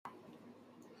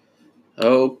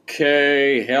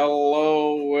Okay,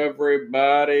 hello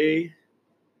everybody.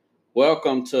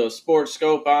 Welcome to Sports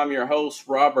Scope. I'm your host,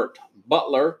 Robert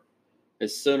Butler.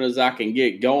 As soon as I can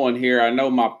get going here, I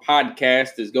know my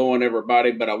podcast is going,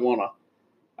 everybody, but I want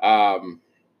to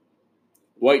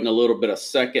wait in a little bit a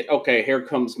second. Okay, here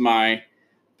comes my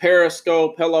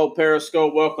Periscope. Hello,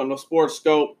 Periscope. Welcome to Sports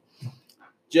Scope.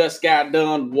 Just got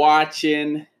done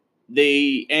watching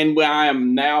and I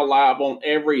am now live on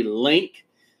every link.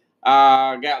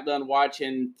 Got done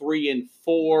watching 3 and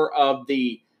 4 of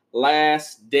the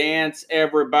Last Dance,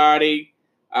 everybody.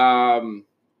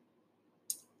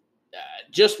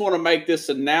 Just want to make this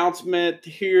announcement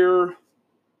here.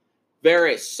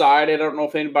 Very excited. I don't know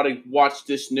if anybody watched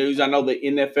this news. I know the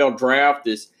NFL draft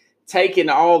is taking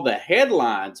all the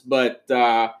headlines, but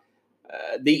the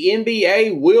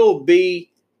NBA will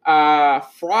be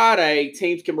Friday.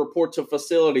 Teams can report to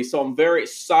facility, so I'm very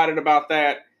excited about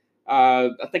that. I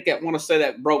think I want to say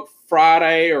that broke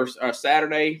Friday or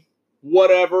Saturday,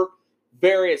 whatever.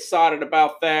 Very excited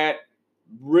about that.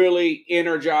 Really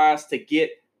energized to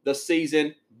get the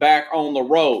season back on the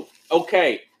road.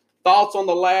 Okay, thoughts on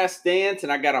the Last Dance,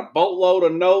 and I got a boatload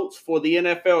of notes for the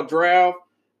NFL draft.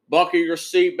 Buckle your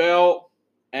seatbelt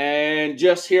and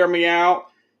just hear me out.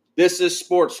 This is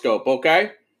Sports Scope,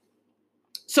 okay?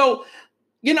 So,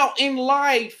 in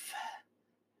life,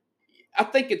 I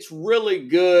think it's really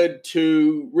good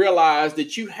to realize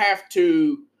that you have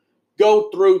to go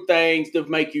through things to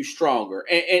make you stronger.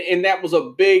 And that was a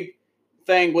big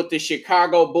thing with the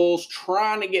Chicago Bulls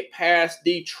trying to get past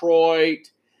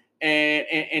Detroit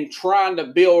and trying to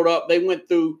build up. They went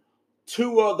through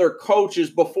two other coaches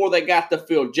before they got to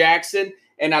Phil Jackson.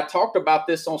 And I talked about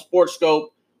this on Sports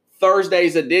Scope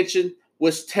Thursday's edition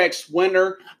with Tex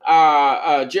Winter.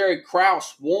 Jerry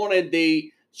Krause wanted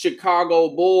the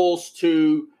Chicago Bulls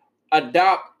to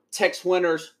adopt Tex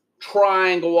Winter's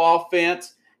triangle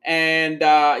offense. And,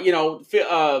 was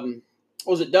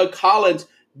it Doug Collins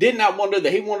did not want to do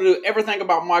that. He wanted to do everything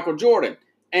about Michael Jordan.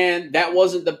 And that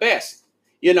wasn't the best.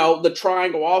 The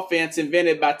triangle offense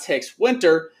invented by Tex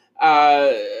Winter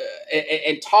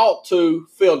and taught to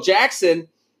Phil Jackson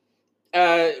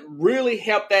really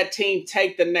helped that team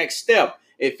take the next step.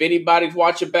 If anybody's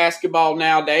watching basketball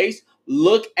nowadays,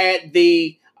 look at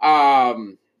the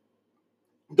Golden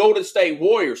State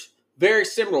Warriors. Very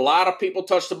similar. A lot of people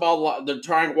touch the ball, the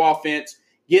triangle offense,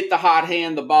 get the hot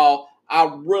hand, the ball. I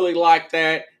really like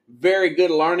that. Very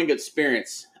good learning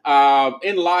experience.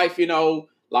 In life,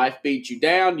 life beats you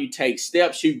down. You take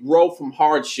steps. You grow from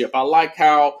hardship. I like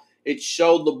how it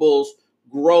showed the Bulls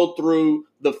grow through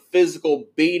the physical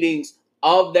beatings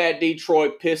of that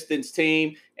Detroit Pistons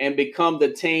team and become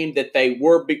the team that they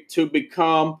were to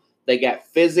become. They got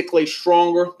physically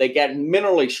stronger. They got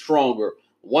mentally stronger.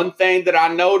 One thing that I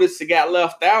noticed that got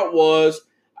left out was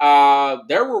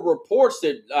there were reports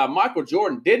that Michael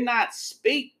Jordan did not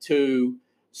speak to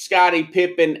Scottie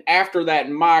Pippen after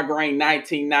that migraine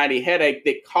 1990 headache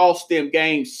that cost them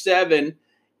Game 7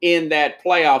 in that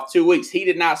playoff 2 weeks. He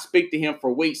did not speak to him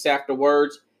for weeks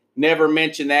afterwards. Never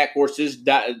mentioned that. Of course, this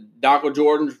Michael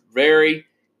Jordan's very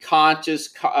conscious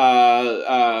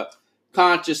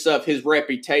of his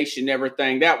reputation and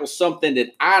everything. That was something that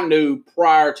I knew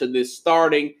prior to this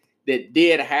starting that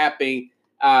did happen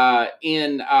that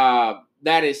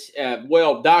is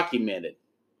well documented.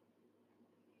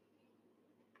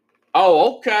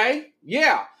 Oh, okay.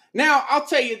 Yeah. Now, I'll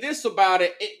tell you this about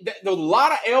it. There's a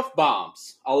lot of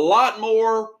F-bombs. A lot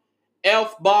more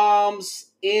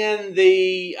F-bombs in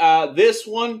the this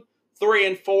one, 3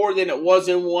 and 4, than it was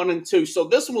in 1 and 2. So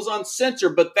this one was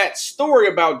uncensored, but that story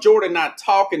about Jordan not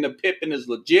talking to Pippen is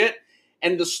legit.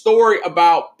 And the story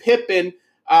about Pippen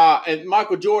and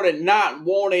Michael Jordan not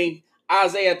wanting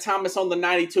Isaiah Thomas on the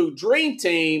 92 Dream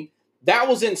Team, that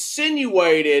was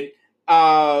insinuated.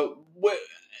 I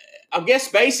guess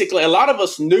basically a lot of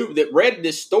us read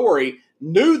this story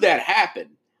knew that happened.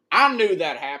 I knew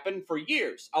that happened for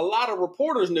years. A lot of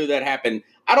reporters knew that happened.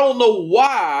 I don't know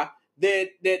why that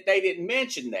they didn't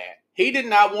mention that. He did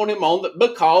not want him on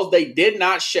because they did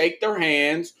not shake their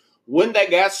hands when they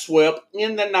got swept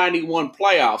in the 91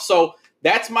 playoffs. So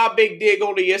that's my big dig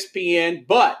on ESPN,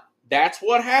 but that's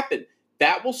what happened.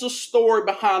 That was the story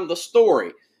behind the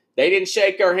story. They didn't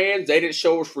shake our hands. They didn't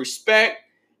show us respect.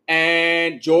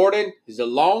 And Jordan is a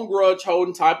long grudge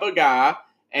holding type of guy.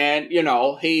 And,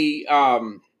 he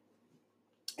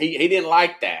didn't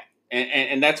like that.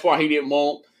 And that's why he didn't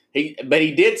want but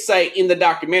he did say in the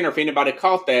documentary, if anybody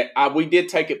caught that, we did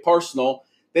take it personal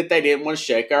that they didn't want to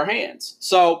shake our hands.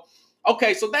 So,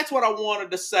 okay, so that's what I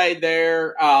wanted to say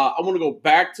there. I want to go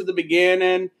back to the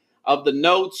beginning of the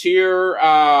notes here.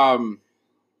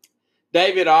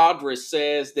 David Aldridge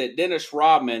says that Dennis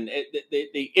Rodman,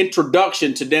 the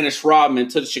introduction to Dennis Rodman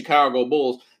to the Chicago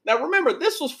Bulls. Now, remember,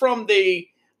 this was from the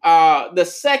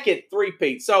second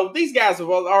three-peat. So these guys have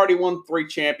already won 3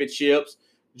 championships.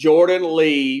 Jordan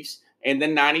leaves, and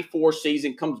then 94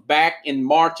 season comes back in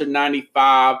March of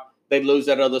 95. They lose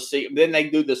that other season. Then they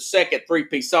do the second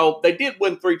three-peat. So they did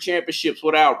win 3 championships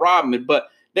without Rodman, but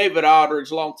David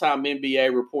Aldridge, longtime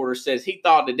NBA reporter, says he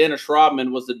thought that Dennis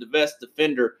Rodman was the best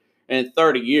defender in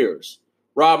 30 years.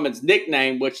 Rodman's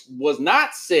nickname, which was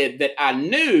not said that I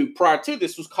knew prior to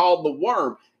this, was called the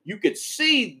Worm. You could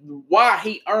see why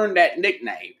he earned that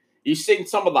nickname. You've seen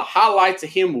some of the highlights of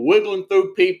him wiggling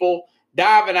through people,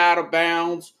 diving out of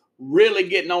bounds, really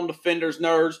getting on defenders'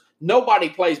 nerves. Nobody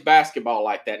plays basketball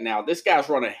like that now. This guy's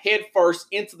running head first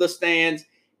into the stands.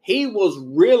 He was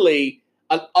really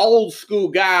an old school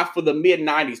guy for the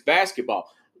mid-90s basketball.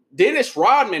 Dennis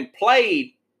Rodman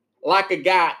played like a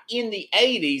guy in the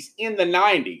 80s, in the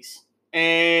 90s.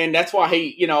 And that's why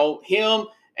him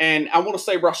and I want to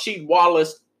say Rasheed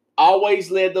Wallace always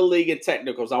led the league in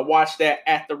technicals. I watched that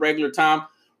at the regular time,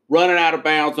 running out of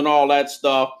bounds and all that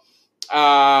stuff.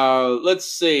 Let's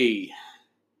see.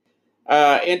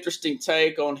 Interesting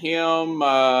take on him.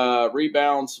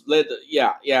 Rebounds.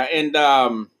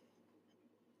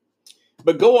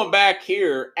 But going back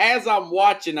here, as I'm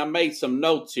watching, I made some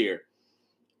notes here.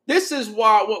 This is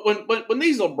why when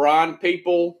these LeBron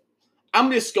people,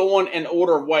 I'm just going in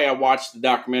order of way I watched the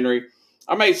documentary.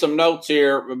 I made some notes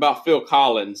here about Phil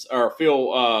Collins, or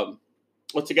Phil,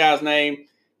 what's the guy's name?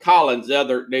 Collins,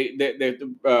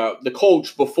 the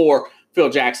coach before Phil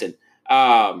Jackson.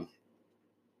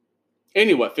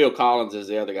 Anyway, Phil Collins is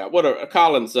the other guy. Whatever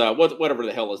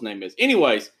the hell his name is.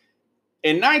 Anyways,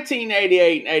 in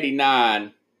 1988 and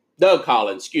 89, Doug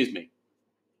Collins, excuse me,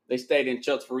 they stayed in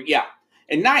Chutzpah.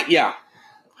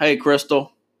 Hey,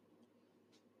 Crystal.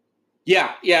 In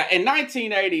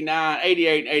 1989,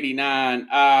 88, and 89,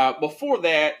 before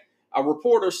that, a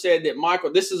reporter said that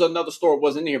Michael, this is another story,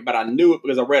 wasn't here, but I knew it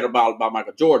because I read about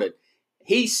Michael Jordan.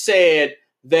 He said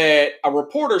that a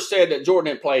reporter said that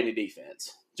Jordan didn't play any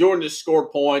defense. Jordan just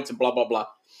scored points and blah, blah, blah.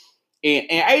 In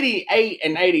 88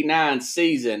 and 89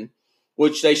 season,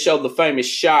 which they showed the famous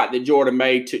shot that Jordan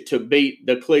made to beat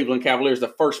the Cleveland Cavaliers, the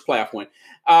first playoff win,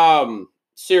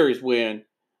 series win.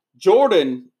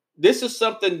 Jordan, this is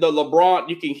something the LeBron,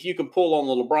 you can pull on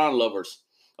the LeBron lovers,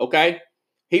 okay?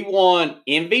 He won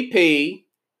MVP.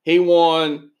 He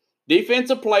won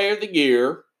Defensive Player of the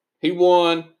Year. He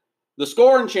won the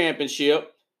scoring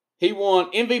championship. He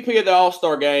won MVP of the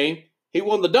All-Star game. He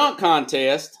won the dunk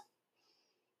contest.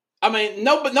 I mean,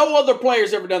 no other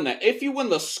player's ever done that. If you win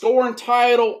the scoring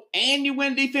title and you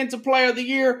win Defensive Player of the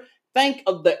Year, think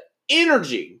of the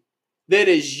energy that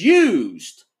is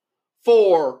used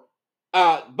for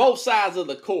both sides of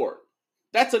the court.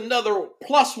 That's another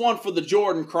 +1 for the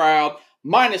Jordan crowd,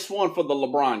 -1 for the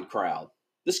LeBron crowd.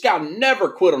 This guy never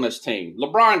quit on his team.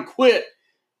 LeBron quit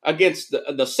against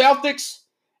the Celtics,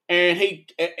 and he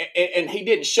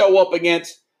didn't show up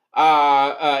against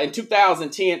in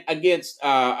 2010 against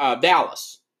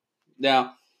Dallas.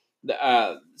 Now,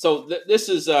 this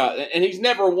is and he's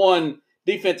never won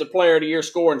Defensive Player of the Year,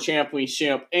 scoring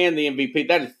championship, and the MVP.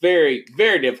 That is very,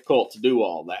 very difficult to do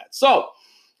all that. So,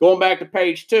 going back to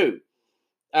page 2,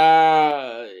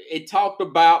 it talked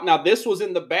about, now this was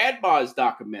in the Bad Boys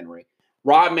documentary,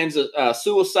 Rodman's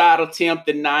suicide attempt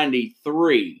in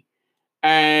 93.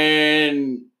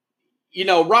 And,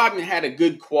 Rodman had a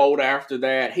good quote after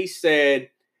that. He said,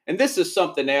 and this is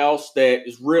something else that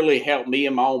has really helped me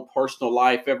in my own personal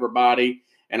life, everybody,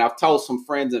 and I've told some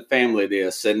friends and family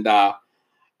this, and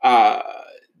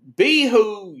be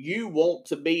who you want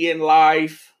to be in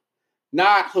life,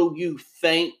 not who you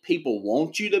think people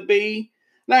want you to be.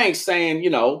 And I ain't saying,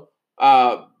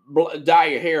 dye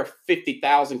your hair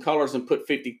 50,000 colors and put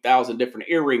 50,000 different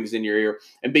earrings in your ear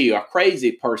and be a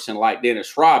crazy person like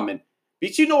Dennis Rodman.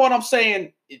 But you know what I'm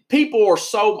saying?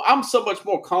 I'm so much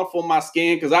more comfortable in my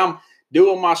skin because I'm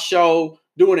doing my show,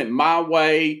 doing it my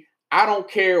way. I don't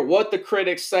care what the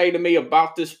critics say to me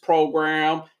about this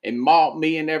program and mock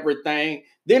me and everything.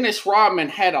 Dennis Rodman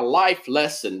had a life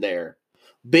lesson there.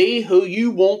 Be who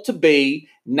you want to be,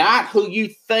 not who you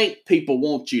think people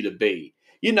want you to be.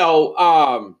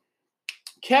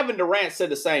 Kevin Durant said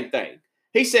the same thing.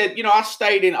 He said, I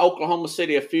stayed in Oklahoma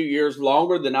City a few years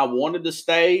longer than I wanted to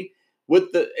stay.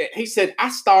 He said, I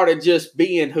started just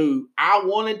being who I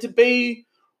wanted to be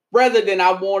rather than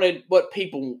I wanted what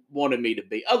people wanted me to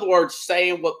be. In other words,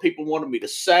 saying what people wanted me to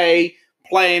say,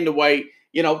 playing the way,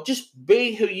 just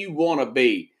be who you want to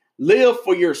be. Live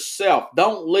for yourself.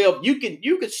 Don't live. You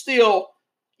can still,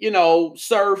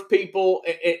 serve people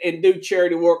and do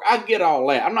charity work. I get all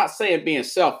that. I'm not saying being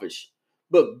selfish,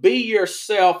 but be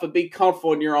yourself and be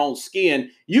comfortable in your own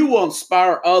skin. You will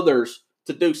inspire others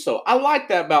to do so. I like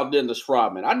that about Dennis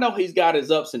Rodman. I know he's got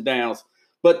his ups and downs,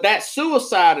 but that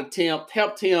suicide attempt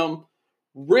helped him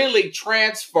really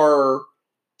transfer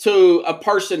to a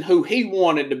person who he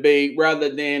wanted to be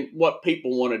rather than what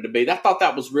people wanted to be. I thought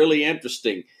that was really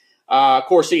interesting. Of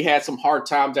course, he had some hard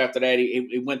times after that.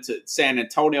 He went to San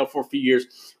Antonio for a few years.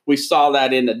 We saw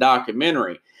that in the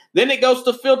documentary. Then it goes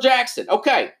to Phil Jackson.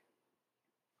 Okay.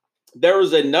 There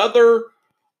was another,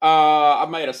 I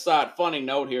made a side funny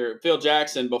note here. Phil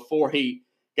Jackson, before he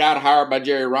got hired by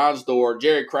Jerry Reinsdorf,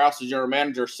 Jerry Krause, the general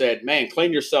manager, said, man,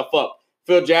 clean yourself up.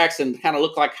 Phil Jackson kind of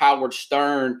looked like Howard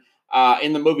Stern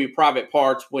in the movie Private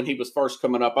Parts when he was first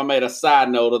coming up. I made a side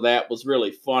note of that. It was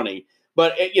really funny.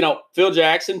 But, Phil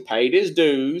Jackson paid his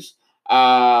dues,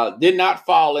 did not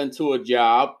fall into a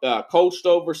job, coached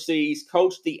overseas,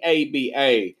 coached the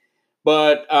ABA.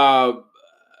 But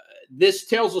this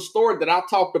tells a story that I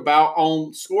talked about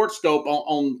on SportsScope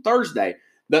on Thursday,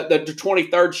 the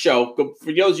 23rd show.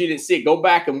 For those of you who didn't see it, go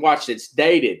back and watch it. It's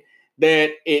dated.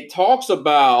 That it talks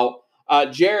about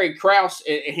Jerry Krause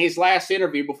in his last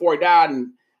interview before he died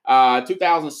in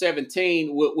 2017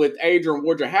 with Adrian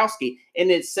Wojciechowski.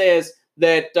 And it says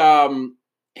that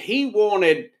he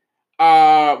wanted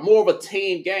more of a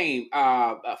team game.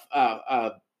 Doug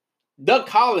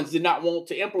Collins did not want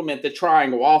to implement the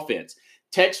triangle offense.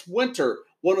 Tex Winter,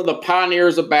 one of the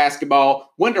pioneers of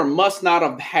basketball, Winter must not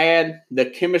have had the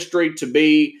chemistry to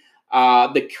be,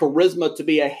 the charisma to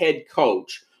be a head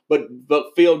coach. But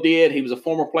Phil did. He was a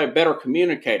former player, better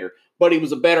communicator. But he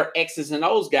was a better X's and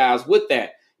O's guys with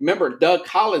that. Remember, Doug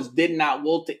Collins did not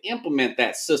want to implement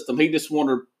that system. He just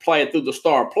wanted to play it through the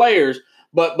star players.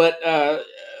 But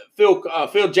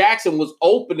Phil Jackson was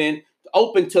open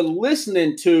to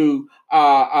listening to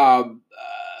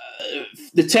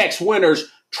the Tex Winters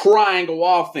triangle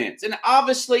offense. And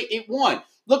obviously it won.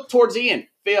 Look towards the end.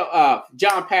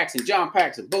 John Paxson,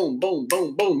 boom, boom,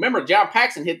 boom, boom. Remember, John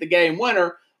Paxson hit the game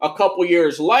winner a couple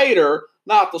years later,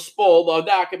 not to spoil the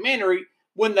documentary,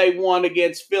 when they won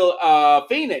against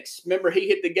Phoenix. Remember, he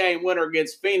hit the game winner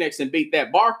against Phoenix and beat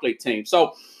that Barkley team.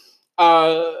 So,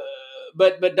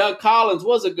 but Doug Collins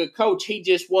was a good coach. He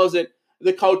just wasn't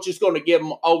the coach is going to get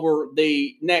him over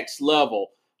the next level.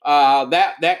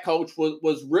 That coach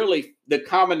was really the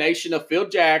combination of Phil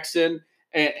Jackson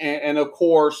and of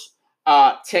course,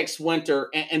 Tex Winter.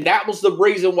 And that was the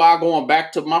reason why, going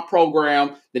back to my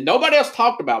program that nobody else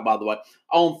talked about, by the way,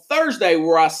 on Thursday,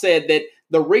 where I said that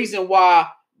the reason why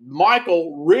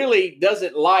Michael really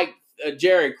doesn't like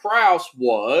Jerry Krause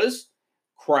was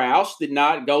Krause did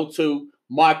not go to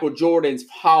Michael Jordan's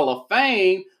Hall of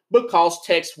Fame because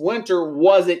Tex Winter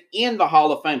wasn't in the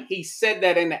Hall of Fame. He said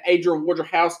that in the Adrian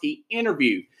Wojciechowski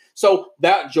interview. So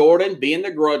that Jordan, being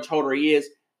the grudge holder he is,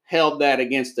 held that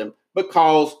against him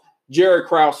because Jerry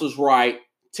Krause was right.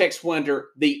 Tex Winter,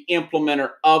 the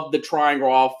implementer of the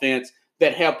triangle offense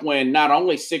that helped win not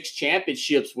only 6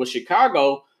 championships with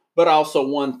Chicago, but also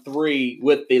won 3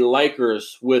 with the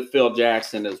Lakers with Phil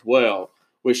Jackson as well,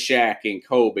 with Shaq and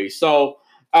Kobe. So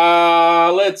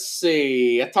let's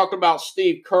see. I talked about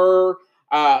Steve Kerr,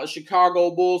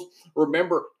 Chicago Bulls.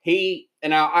 Remember, he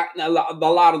and a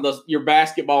lot of your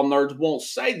basketball nerds won't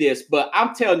say this, but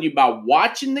I'm telling you, by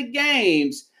watching the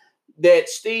games, that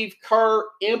Steve Kerr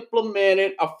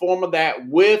implemented a form of that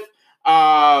with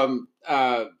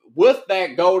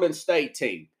that Golden State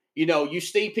team. You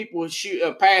see people shoot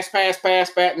pass.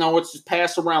 No, it's just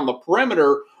pass around the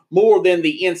perimeter more than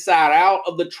the inside out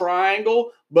of the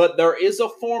triangle. But there is a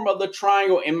form of the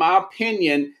triangle, in my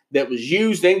opinion, that was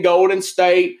used in Golden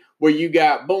State where you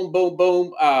got boom, boom,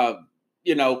 boom,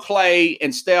 Clay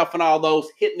and Steph and all those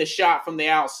hitting the shot from the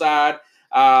outside.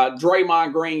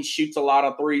 Draymond Green shoots a lot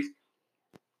of threes.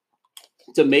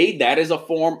 To me, that is a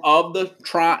form of the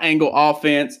triangle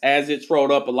offense as it's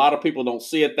rolled up. A lot of people don't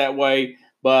see it that way,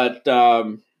 but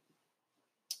I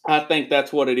think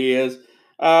that's what it is.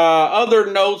 Other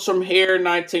notes from here,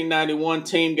 1991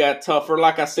 team got tougher.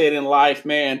 Like I said, in life,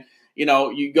 man,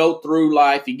 you go through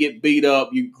life, you get beat up,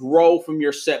 you grow from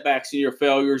your setbacks and your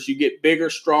failures, you get bigger,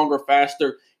 stronger,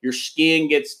 faster, your skin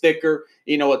gets thicker.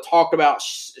 It talked about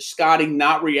Scotty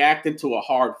not reacting to a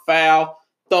hard foul.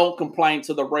 Don't complain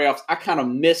to the refs. I kind of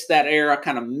miss that era. I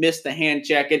kind of miss the hand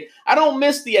checking. I don't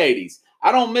miss the 80s.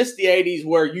 I don't miss the 80s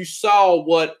where you saw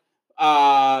what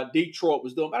Detroit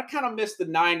was doing. But I kind of miss the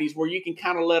 90s where you can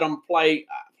kind of let them play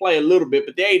a little bit.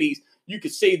 But the 80s, you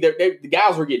could see that the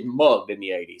guys were getting mugged in the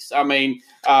 80s. I mean,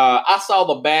 I saw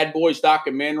the Bad Boys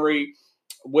documentary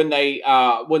when they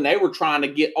were trying to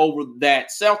get over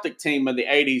that Celtic team of the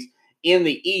 80s in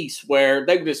the East, where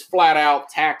they were just flat out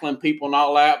tackling people and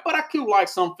all that. But I do like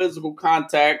some physical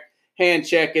contact, hand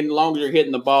checking, as long as you're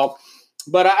hitting the ball.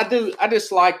 But I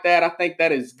just like that. I think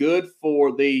that is good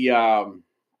for the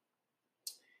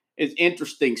it's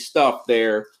interesting stuff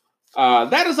there.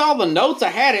 That is all the notes I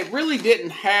had. It really didn't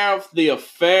have the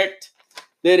effect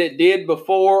that it did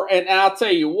before. And I'll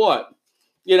tell you what,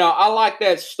 I like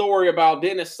that story about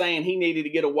Dennis saying he needed to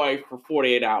get away for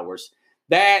 48 hours.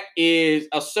 That is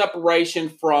a separation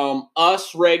from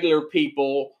us regular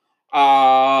people,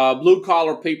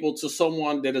 blue-collar people, to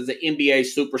someone that is an NBA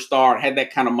superstar and had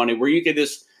that kind of money where you could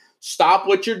just stop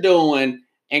what you're doing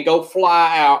and go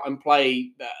fly out and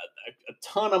play a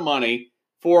ton of money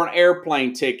for an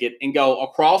airplane ticket and go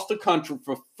across the country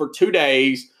for 2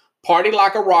 days, party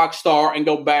like a rock star, and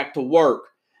go back to work.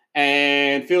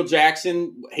 And Phil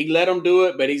Jackson, he let him do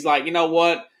it, but he's like, you know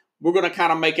what? We're going to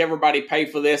kind of make everybody pay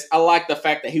for this. I like the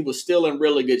fact that he was still in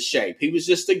really good shape. He was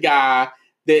just a guy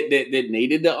that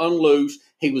needed to unloose.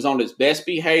 He was on his best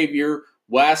behavior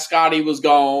while Scotty was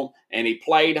gone, and he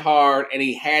played hard, and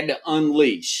he had to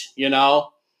unleash,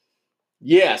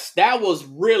 Yes, that was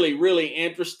really, really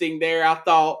interesting there. I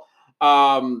thought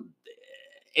and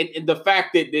the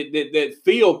fact that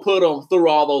Phil put him through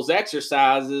all those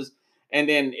exercises, and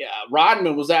then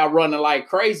Rodman was out running like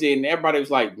crazy, and everybody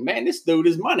was like, man, this dude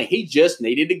is money. He just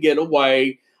needed to get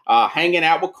away, hanging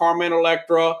out with Carmen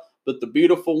Electra, with the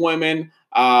beautiful women,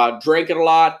 drinking a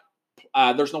lot.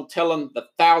 There's no telling the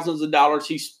thousands of dollars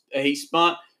he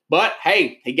spent. But,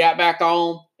 hey, he got back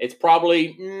on. It's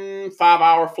probably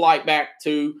 5-hour flight back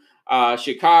to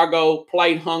Chicago,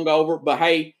 played hungover. But,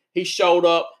 hey, he showed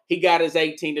up. He got his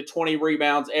 18 to 20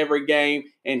 rebounds every game,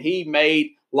 and he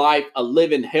made life a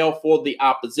living hell for the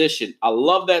opposition. I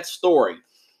love that story.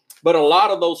 But a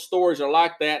lot of those stories are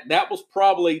like that. That was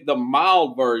probably the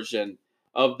mild version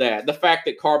of that. The fact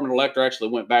that Carmen Electra actually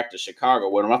went back to Chicago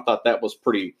with him, I thought that was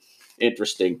pretty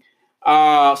interesting.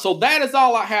 So that is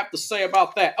all I have to say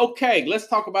about that. Okay, let's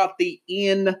talk about the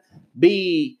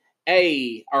NBA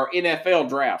or NFL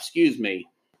draft, excuse me.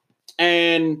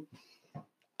 And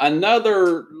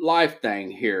another life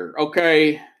thing here,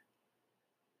 okay?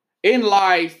 In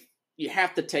life, you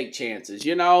have to take chances.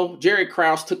 Jerry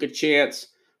Krause took a chance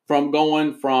from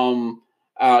going from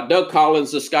Doug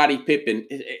Collins to Scottie Pippen.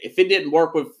 If it didn't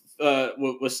work from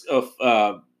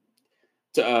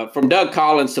Doug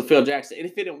Collins to Phil Jackson, and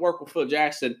if it didn't work with Phil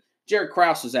Jackson, Jerry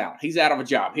Krause is out. He's out of a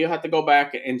job. He'll have to go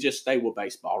back and just stay with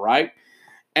baseball, right?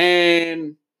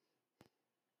 And,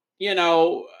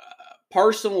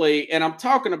 personally, and I'm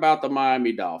talking about the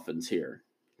Miami Dolphins here,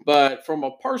 but from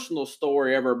a personal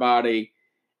story, everybody,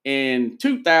 in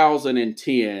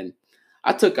 2010,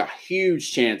 I took a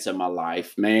huge chance in my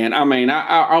life, man. I mean,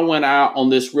 I went out on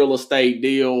this real estate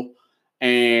deal,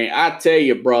 and I tell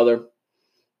you, brother,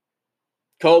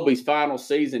 Kobe's final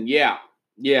season, yeah.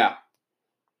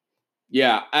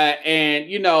 And,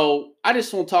 I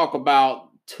just want to talk about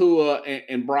Tua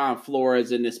and Brian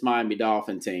Flores in this Miami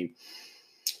Dolphin team.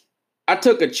 I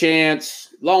took a chance.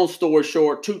 Long story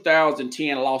short,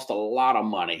 2010, I lost a lot of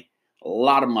money.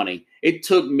 It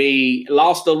took me,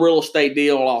 lost the real estate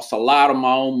deal, lost a lot of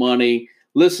my own money,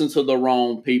 listened to the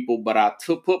wrong people, but I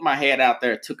put my head out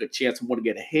there, took a chance, I want to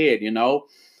get ahead,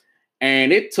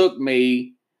 And it took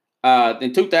me,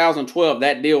 in 2012,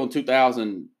 that deal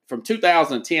from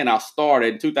 2010, I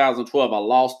started. In 2012, I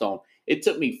lost on. It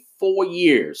took me 4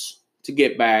 years to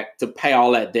get back to pay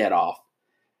all that debt off.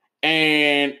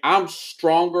 And I'm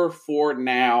stronger for it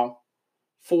now,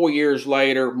 4 years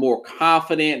later, more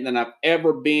confident than I've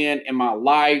ever been in my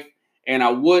life, and I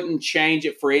wouldn't change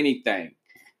it for anything.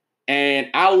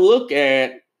 And I look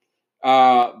at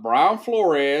Brian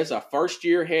Flores, a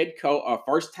first-time head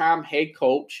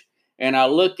coach, and I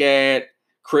look at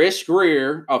Chris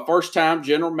Grier, a first-time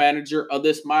general manager of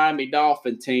this Miami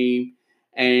Dolphin team,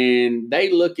 and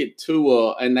they look at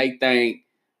Tua and they think,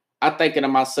 I'm thinking to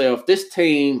myself, this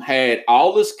team had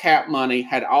all this cap money,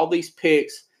 had all these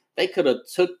picks. They could have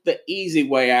took the easy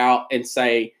way out and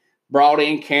brought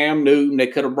in Cam Newton. They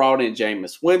could have brought in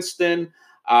Jameis Winston.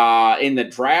 In the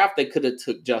draft, they could have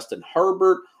took Justin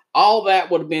Herbert. All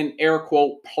that would have been, air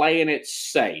quote, playing it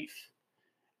safe.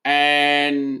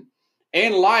 And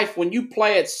in life, when you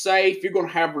play it safe, you're going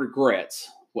to have regrets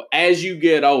as you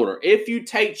get older. If you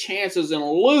take chances and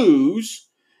lose,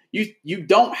 you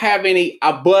don't have any,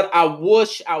 but I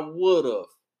wish I would have.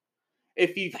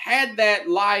 If you've had that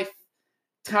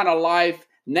kind of life,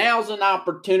 now's an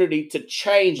opportunity to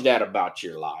change that about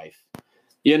your life.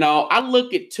 I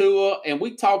look at Tua, and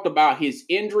we talked about his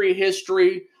injury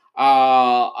history.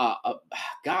 God,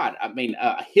 I mean,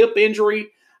 hip injury,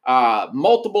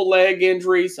 multiple leg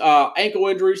injuries, ankle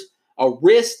injuries, a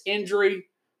wrist injury,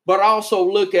 but also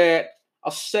look at a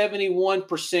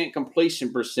 71%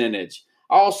 completion percentage.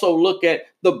 Also look at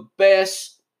the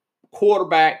best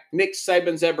quarterback Nick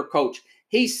Saban's ever coached.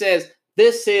 He says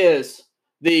this is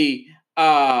the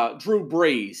Drew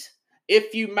Brees.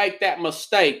 If you make that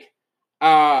mistake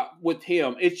with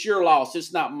him, it's your loss.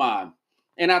 It's not mine.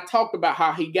 And I talked about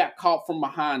how he got caught from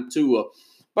behind Tua.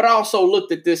 But I also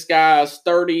looked at this guy's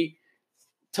 30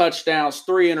 touchdowns,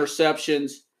 3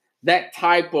 interceptions, that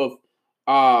type of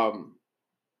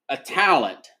a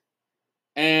talent.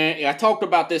 And I talked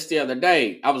about this the other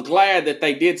day. I was glad that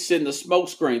they did send the smoke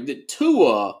screen. That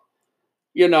Tua,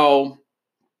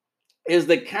 is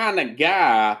the kind of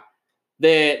guy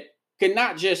that can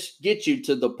not just get you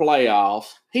to the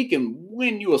playoffs, he can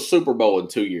win you a Super Bowl in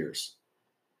 2 years.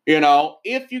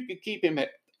 If you could keep him,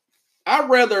 I'd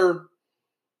rather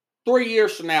 3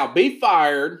 years from now be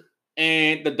fired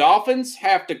and the Dolphins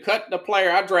have to cut the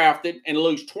player I drafted and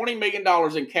lose $20 million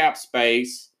in cap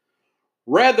space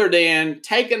rather than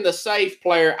taking the safe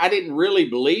player I didn't really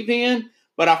believe in,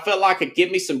 but I felt like it could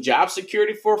give me some job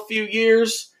security for a few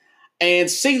years and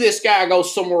see this guy go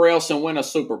somewhere else and win a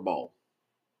Super Bowl.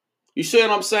 You see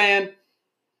what I'm saying?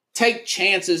 Take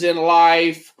chances in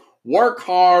life, work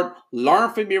hard,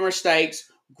 learn from your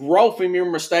mistakes, grow from your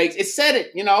mistakes. It said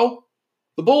it,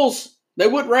 the Bulls, they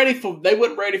weren't ready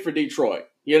for Detroit,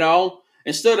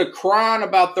 Instead of crying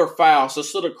about their fouls,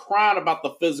 instead of crying about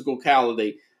the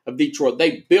physicality of Detroit,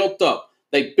 they built up.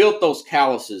 They built those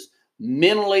calluses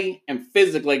mentally and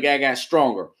physically. Got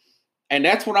stronger. And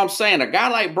that's what I'm saying. A guy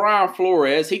like Brian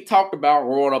Flores, he talked about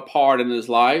growing up hard in his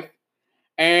life.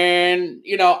 And,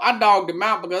 I dogged him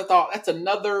out because I thought that's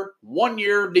another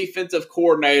 1-year defensive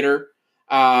coordinator.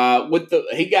 He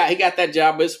got that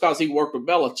job just because he worked with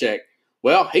Belichick.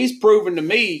 Well, he's proven to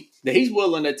me that he's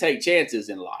willing to take chances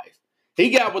in life. He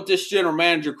got with this general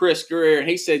manager, Chris Greer, and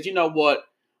he said, you know what?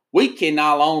 We can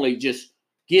not only just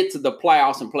get to the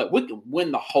playoffs and play, we can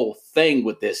win the whole thing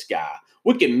with this guy.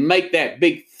 We can make that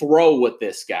big throw with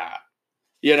this guy,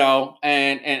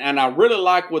 and I really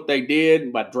like what they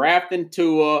did by drafting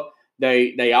Tua.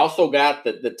 They also got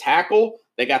the tackle.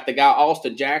 They got the guy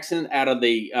Austin Jackson out of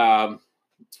the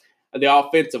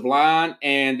offensive line,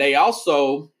 and they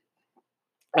also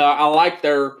I like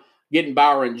their getting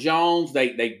Byron Jones.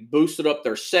 They boosted up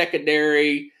their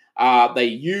secondary. They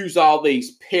use all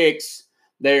these picks.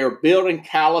 They are building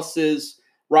calluses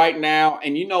right now.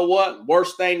 And you know what?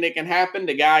 Worst thing that can happen,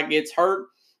 the guy gets hurt,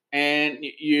 and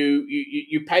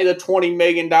you pay the $20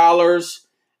 million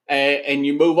and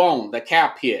you move on. The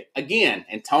cap hit. Again,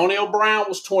 Antonio Brown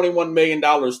was $21 million.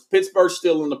 Pittsburgh's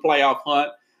still in the playoff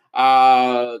hunt.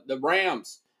 The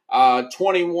Rams,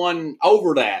 21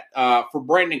 over that for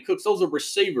Brandon Cooks. Those are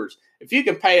receivers. If you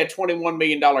can pay a $21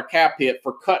 million cap hit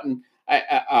for cutting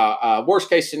a worst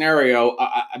case scenario,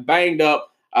 a banged up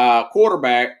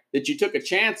quarterback that you took a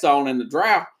chance on in the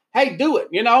draft, hey, do it,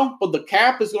 But the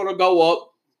cap is going to go up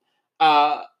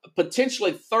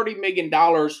potentially $30 million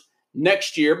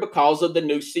next year because of the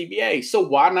new CBA. So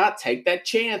why not take that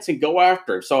chance and go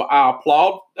after it? So I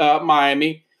applaud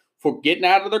Miami for getting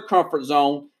out of their comfort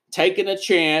zone, taking a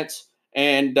chance,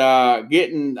 and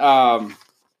getting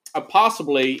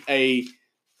possibly a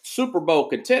Super Bowl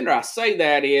contender. I say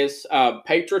that is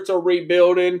Patriots are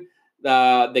rebuilding.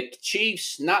 The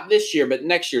Chiefs, not this year, but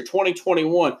next year,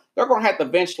 2021, they're going to have to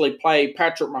eventually pay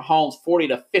Patrick Mahomes $40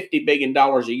 to $50 billion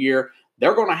a year.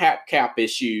 They're going to have cap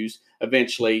issues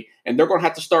eventually, and they're going to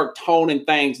have to start toning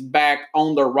things back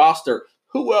on their roster.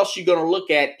 Who else are you going to look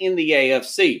at in the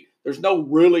AFC? There's no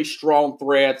really strong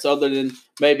threats other than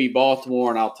maybe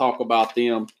Baltimore, and I'll talk about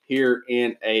them here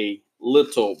in a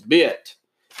little bit.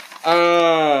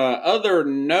 Other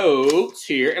notes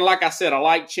here, and like I said, I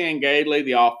like Chan Gailey,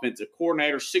 the offensive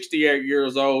coordinator, 68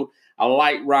 years old. I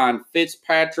like Ryan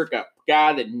Fitzpatrick, a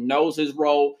guy that knows his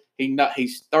role.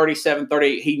 He's 37,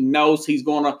 38. He knows he's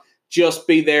going to just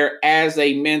be there as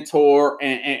a mentor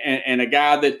and a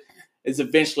guy that is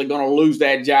eventually going to lose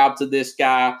that job to this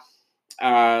guy.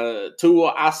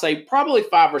 Tua, I say probably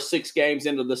 5 or 6 games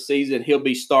into the season, he'll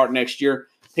be starting next year,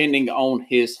 depending on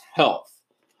his health.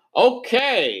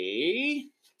 Okay,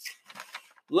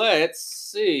 let's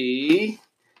see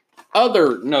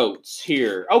other notes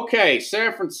here. Okay,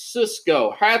 San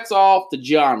Francisco, hats off to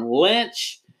John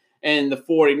Lynch and the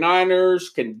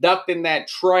 49ers conducting that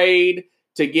trade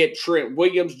to get Trent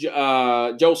Williams,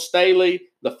 Joe Staley,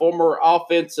 the former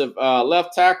offensive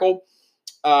left tackle,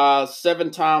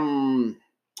 3-time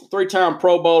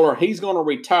Pro Bowler. He's going to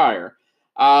retire.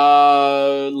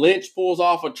 Lynch pulls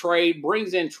off a trade,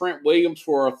 brings in Trent Williams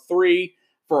for a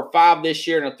 5 this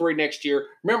year and a 3 next year.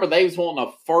 Remember, they was wanting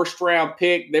a first-round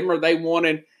pick. Remember, they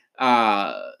wanted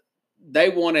a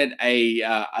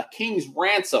king's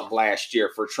ransom last year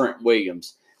for Trent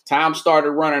Williams. Time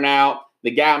started running out.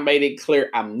 The guy made it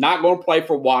clear, I'm not going to play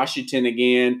for Washington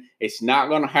again. It's not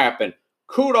going to happen.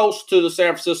 Kudos to the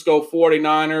San Francisco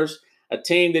 49ers, a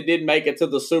team that didn't make it to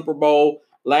the Super Bowl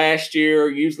last year.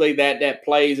 Usually that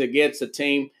plays against a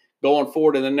team going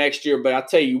forward in the next year. But I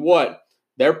tell you what,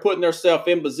 they're putting themselves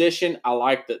in position. I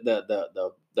like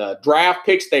the draft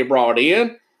picks they brought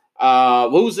in.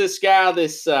 Who's this guy?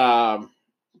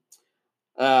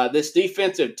 This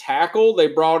defensive tackle, they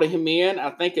brought him in.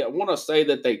 I want to say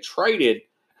that they traded,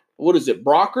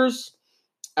 Brockers?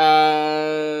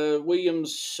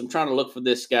 Williams, I'm trying to look for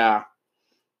this guy.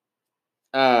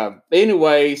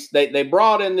 Anyways, they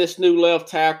brought in this new left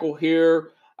tackle here.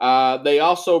 They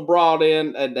also brought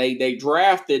in, they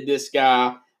drafted this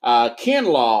guy,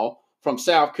 Kinlaw from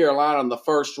South Carolina in the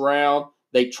first round.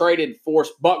 They traded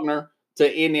Forrest Buckner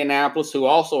to Indianapolis, who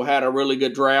also had a really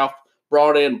good draft.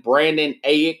 Brought in Brandon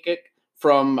Ayuk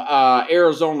from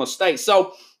Arizona State.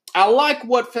 So I like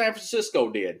what San Francisco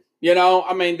did.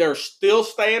 They're still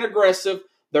staying aggressive.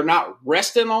 They're not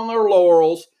resting on their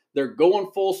laurels. They're going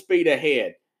full speed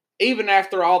ahead. Even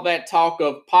after all that talk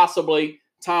of possibly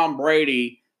Tom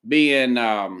Brady being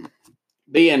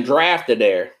drafted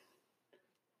there.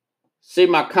 See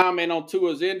my comment on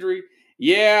Tua's injury?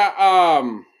 Yeah,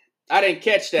 I didn't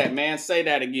catch that, man. Say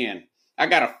that again. I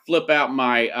gotta flip out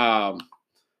my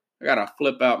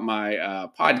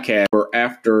podcast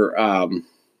after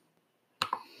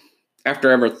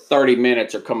every 30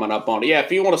 minutes are coming up on it. Yeah,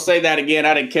 if you want to say that again,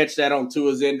 I didn't catch that on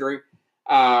Tua's injury.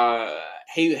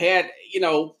 He had,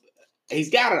 he's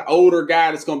got an older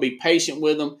guy that's going to be patient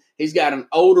with him. He's got an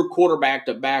older quarterback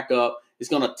to back up. He's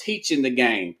going to teach him the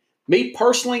game. Me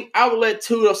personally, I would let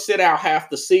Tua sit out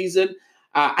half the season.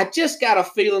 I just got a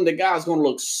feeling the guy's going to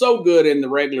look so good in the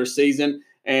regular season,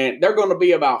 and they're going to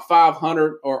be about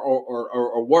 500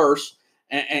 or worse.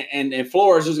 And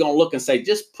Flores is going to look and say,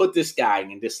 just put this guy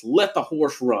in and just let the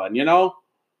horse run, I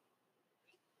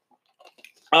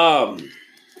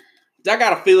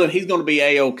got a feeling he's going to be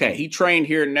A-okay. He trained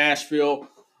here in Nashville.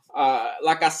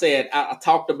 Like I said, I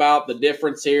talked about the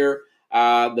difference here.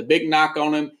 The big knock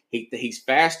on him, he's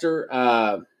faster.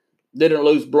 Didn't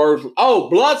lose blood. Oh,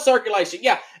 blood circulation.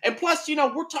 Yeah. And plus,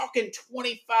 we're talking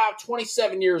 25,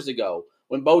 27 years ago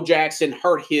when Bo Jackson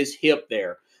hurt his hip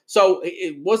there. So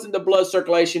it wasn't the blood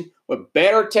circulation. With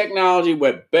better technology,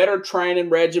 with better training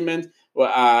regimens,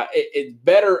 it's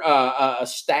better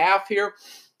staff here,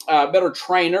 better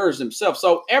trainers themselves.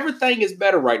 So everything is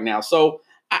better right now. So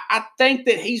I think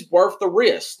that he's worth the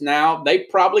risk. Now, they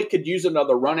probably could use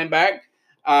another running back.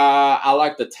 I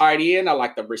like the tight end. I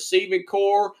like the receiving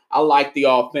core. I like the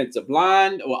offensive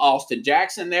line with Austin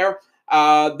Jackson there.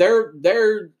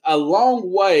 They're a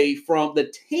long way from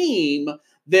the team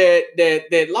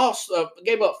that lost,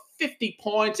 gave up 50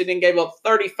 points and then gave up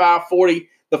 35-40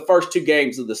 the first 2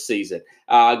 games of the season.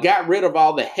 Got rid of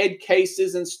all the head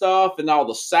cases and stuff and all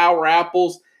the sour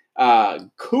apples.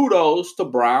 Kudos to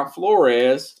Brian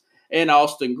Flores and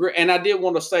Austin Green. And I did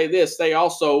want to say this. They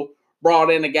also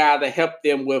brought in a guy that helped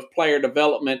them with player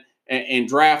development and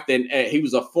drafting. He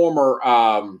was a former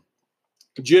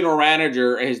general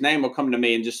manager. His name will come to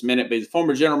me in just a minute, but he's a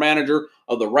former general manager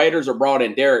of the Raiders. Or brought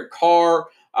in Derek Carr,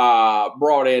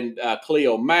 brought in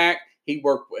Khalil Mack.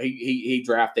 He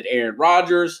drafted Aaron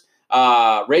Rodgers,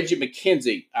 Reggie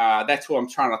McKenzie. That's who I'm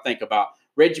trying to think about.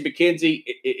 Reggie McKenzie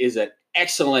is an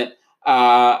excellent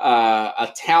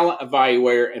a talent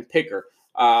evaluator and picker.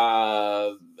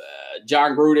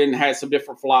 John Gruden had some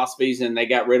different philosophies, and they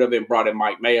got rid of him and brought in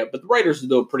Mike Mayock. But the Raiders are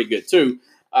doing pretty good too.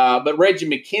 But Reggie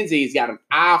McKenzie's got an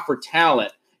eye for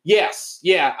talent. Yes,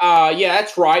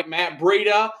 that's right. Matt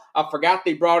Breida. I forgot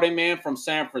they brought him in from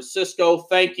San Francisco.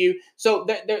 Thank you. So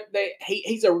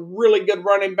he's a really good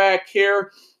running back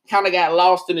here. Kind of got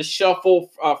lost in the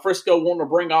shuffle. Frisco wanting to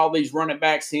bring all these running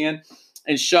backs in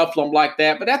and shuffle them like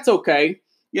that, but that's okay.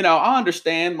 I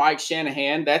understand Mike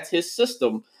Shanahan. That's his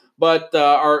system. But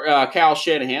Kyle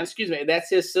Shanahan, excuse me, that's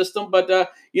his system. But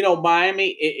Miami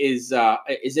is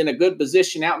in a good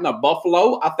position out in the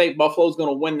Buffalo. I think Buffalo's going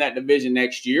to win that division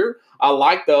next year. I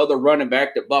like the other running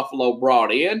back that Buffalo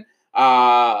brought in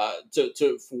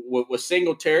with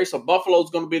Singletary. So Buffalo's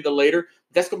going to be the leader.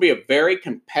 That's going to be a very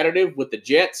competitive with the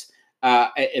Jets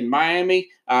in Miami.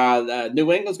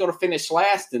 New England's going to finish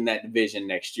last in that division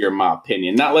next year, in my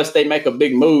opinion. Not unless they make a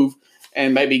big move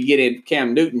and maybe get in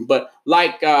Cam Newton. But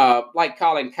like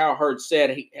Colin Cowherd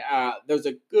said, there's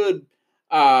a good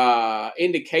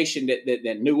indication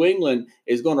that New England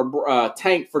is going to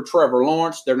tank for Trevor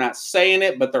Lawrence. They're not saying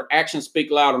it, but their actions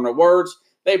speak louder than their words.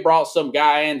 They brought some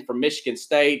guy in from Michigan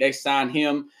State. They signed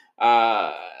him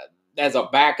as a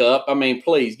backup. I mean,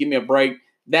 please give me a break.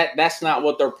 That's not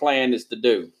what their plan is to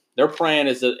do. Their plan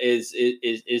is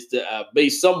to be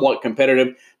somewhat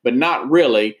competitive, but not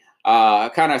really.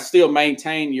 Kind of still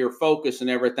maintain your focus and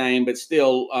everything, but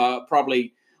still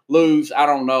probably lose, I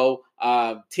don't know,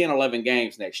 10, 11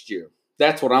 games next year.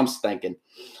 That's what I'm thinking.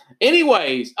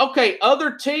 Anyways, okay,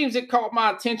 other teams that caught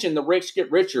my attention, the rich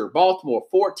get richer. Baltimore,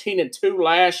 14-2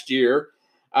 last year.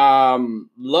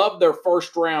 Love their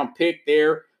first-round pick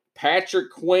there.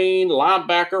 Patrick Queen,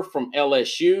 linebacker from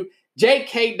LSU.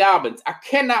 J.K. Dobbins. I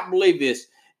cannot believe this.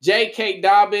 J.K.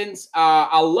 Dobbins,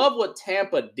 I love what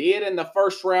Tampa did in the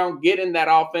first round, getting that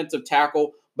offensive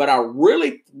tackle, but I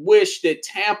really wish that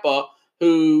Tampa,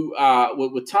 who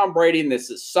with Tom Brady and this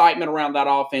excitement around that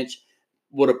offense,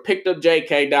 would have picked up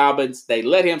J.K. Dobbins. They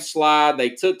let him slide. They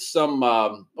took some,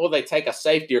 they take a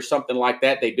safety or something like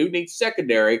that. They do need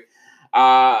secondary.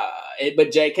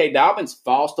 But J.K. Dobbins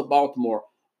falls to Baltimore.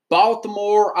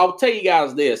 Baltimore, I'll tell you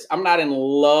guys this. I'm not in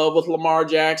love with Lamar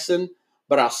Jackson,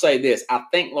 but I'll say this. I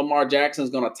think Lamar Jackson is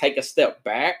going to take a step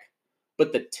back,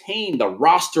 but the team, the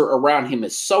roster around him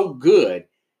is so good,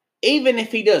 even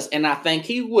if he does, and I think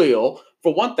he will.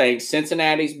 For one thing,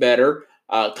 Cincinnati's better.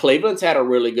 Cleveland's had a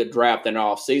really good draft in the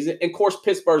offseason. And, of course,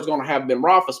 Pittsburgh's going to have Ben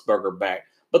Roethlisberger back.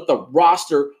 But the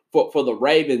roster for the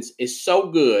Ravens is so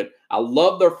good. I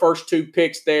love their first two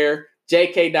picks there.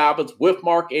 J.K. Dobbins with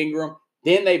Mark Ingram.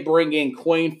 Then they bring in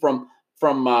Queen from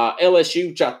LSU,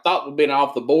 which I thought would have been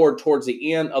off the board towards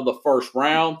the end of the first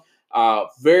round.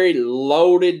 Very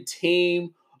loaded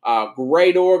team.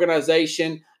 Great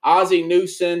organization. Ozzie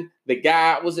Newsome, the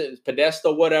guy, was it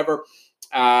Podesta, whatever,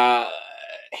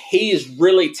 he is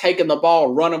really taking the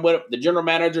ball, running with it. The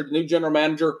new general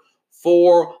manager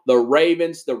for the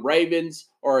Ravens. The Ravens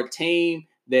are a team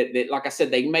that, like I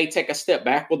said, they may take a step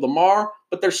back with Lamar,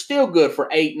 but they're still good for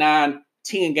 8, 9,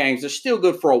 10 games. They're still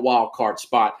good for a wild card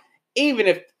spot. Even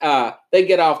if they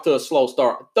get off to a slow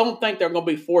start. Don't think they're going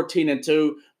to be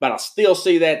 14-2, but I still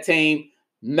see that team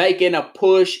making a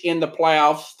push in the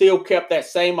playoffs, still kept that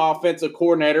same offensive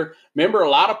coordinator. Remember, a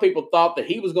lot of people thought that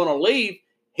he was going to leave.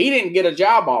 He didn't get a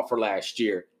job offer last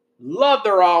year. Love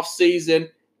their offseason.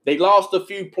 They lost a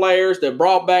few players. They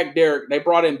brought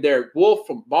in Derek Wolfe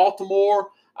from Baltimore.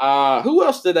 Who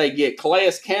else did they get?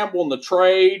 Calais Campbell in the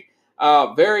trade.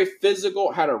 Very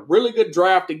physical. Had a really good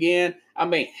draft again. I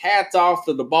mean, hats off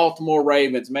to the Baltimore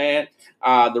Ravens, man.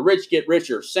 The rich get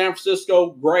richer. San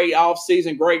Francisco, great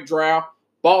offseason, great draft.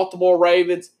 Baltimore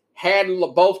Ravens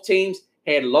both teams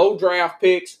had low draft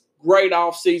picks, great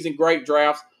offseason, great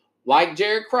drafts. Like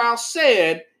Jared Krause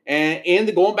said,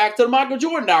 and going back to the Michael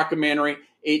Jordan documentary,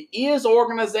 it is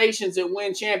organizations that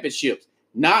win championships,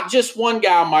 not just one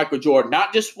guy, Michael Jordan,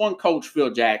 not just one coach, Phil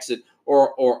Jackson,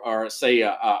 or say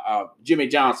Jimmy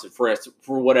Johnson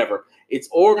for whatever.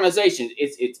 It's organizations.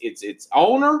 It's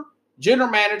owner, general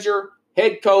manager,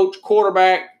 head coach,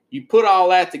 quarterback. You put all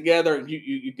that together, and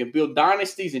you can build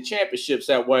dynasties and championships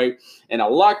that way. And I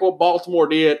like what Baltimore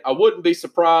did. I wouldn't be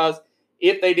surprised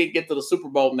if they didn't get to the Super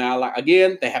Bowl now.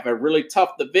 Again, they have a really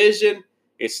tough division.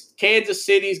 It's Kansas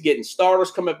City's getting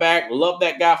starters coming back. Love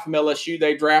that guy from LSU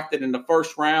they drafted in the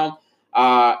first round.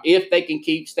 If they can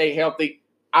stay healthy.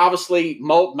 Obviously,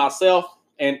 myself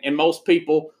and most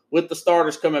people with the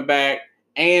starters coming back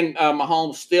and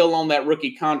Mahomes still on that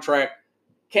rookie contract,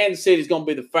 Kansas City is going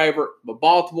to be the favorite, but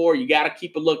Baltimore, you got to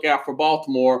keep a lookout for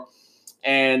Baltimore.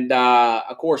 And,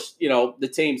 of course,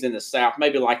 the teams in the South,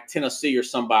 maybe like Tennessee or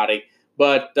somebody.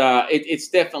 But it's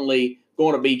definitely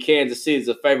going to be Kansas City as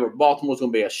a favorite. Baltimore's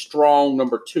going to be a strong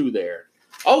number 2 there.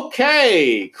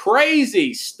 Okay,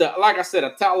 crazy stuff. Like I said,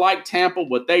 I like Tampa,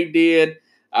 what they did.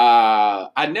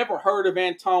 I never heard of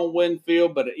Antoine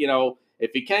Winfield, but, if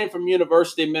he came from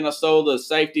University of Minnesota, the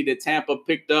safety that Tampa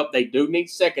picked up, they do need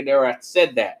secondary. I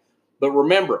said that. But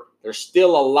remember, there's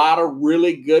still a lot of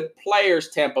really good players,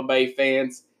 Tampa Bay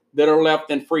fans, that are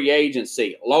left in free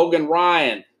agency. Logan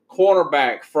Ryan,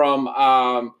 cornerback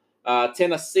from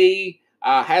Tennessee,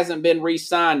 hasn't been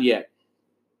re-signed yet.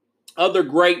 Other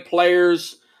great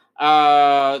players,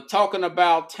 talking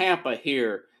about Tampa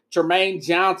here. Jermaine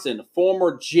Johnson,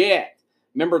 former Jet.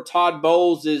 Remember, Todd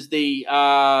Bowles is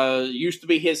used to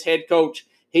be his head coach.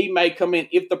 He may come in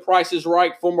if the price is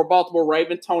right. Former Baltimore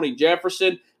Raven, Tony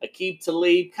Jefferson, Aqib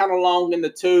Talib, kind of long in the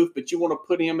tooth, but you want to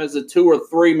put him as a 2 or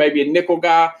 3, maybe a nickel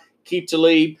guy. Aqib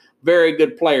Talib, very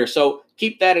good player. So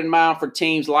keep that in mind for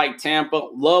teams like Tampa.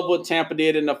 Love what Tampa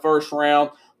did in the first round.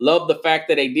 Love the fact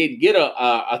that they did get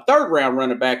a third-round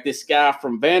running back, this guy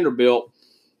from Vanderbilt.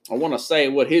 I want to say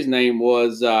what his name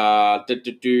was. Like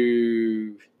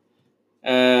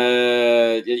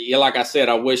I said,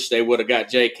 I wish they would have got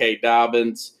J.K.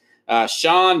 Dobbins.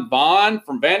 Sean Vaughn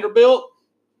from Vanderbilt.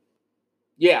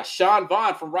 Yeah, Sean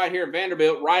Vaughn from right here in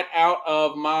Vanderbilt, right out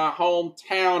of my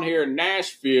hometown here in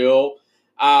Nashville.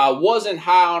 Wasn't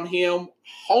high on him,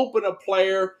 hoping a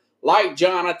player like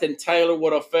Jonathan Taylor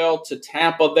would have fell to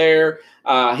Tampa there.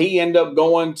 He ended up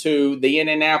going to the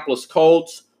Indianapolis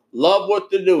Colts. Love what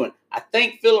they're doing. I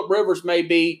think Phillip Rivers may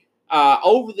be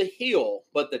over the hill,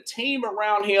 but the team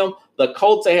around him, the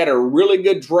Colts, they had a really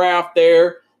good draft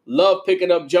there. Love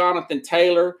picking up Jonathan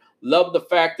Taylor. Love the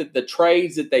fact that the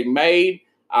trades that they made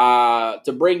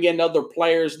to bring in other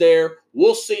players there.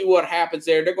 We'll see what happens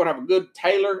there. They're going to have a good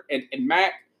Taylor and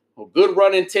Mack, a good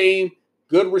running team,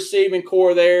 good receiving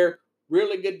core there,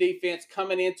 really good defense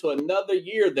coming into another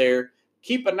year there.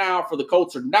 Keep an eye out for the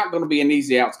Colts. Are not going to be an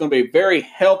easy out. It's going to be a very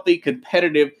healthy,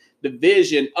 competitive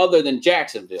division other than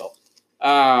Jacksonville.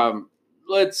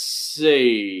 Let's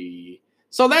see.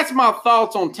 So that's my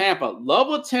thoughts on Tampa. Love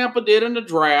what Tampa did in the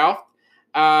draft.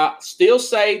 Still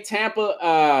say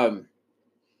Tampa,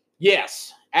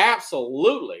 yes,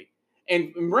 absolutely.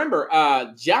 And remember,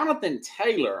 Jonathan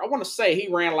Taylor, I want to say he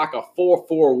ran like a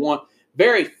 4.41,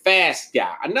 very fast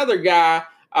guy. Another guy,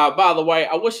 by the way,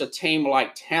 I wish a team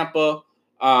like Tampa,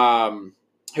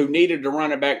 who needed a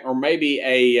running back, or maybe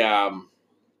it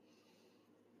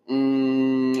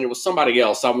was somebody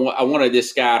else. I wanted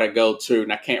this guy to go to,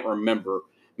 and I can't remember.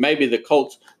 Maybe the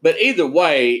Colts. But either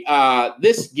way,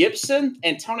 this Gibson,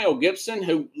 Antonio Gibson,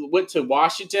 who went to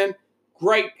Washington,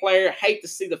 great player. Hate to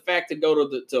see the fact to go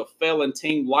to a failing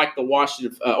team like the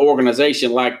Washington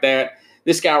organization like that.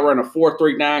 This guy ran a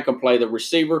 4.39, can play the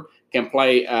receiver, can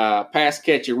play pass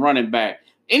catch and running back.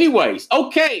 Anyways,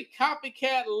 okay,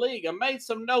 Copycat League. I made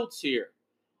some notes here.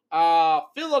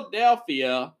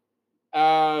 Philadelphia,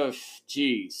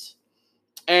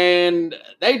 and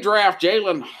they draft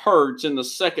Jalen Hurts in the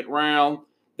second round.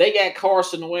 They got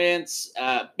Carson Wentz,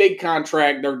 big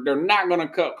contract. They're not going to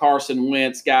cut Carson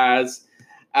Wentz, guys.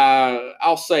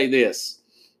 I'll say this.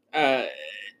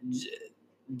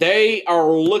 They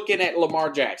are looking at Lamar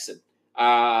Jackson,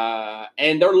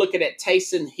 and they're looking at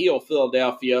Taysom Hill,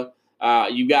 Philadelphia.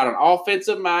 You got an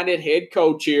offensive-minded head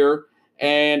coach here,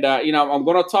 and I'm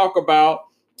going to talk about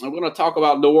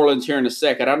New Orleans here in a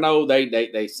second. I know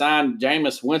they signed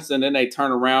Jameis Winston, then they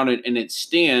turn around and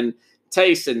extend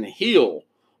Taysom Hill.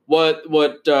 What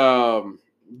Doug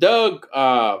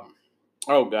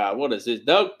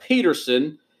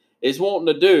Peterson is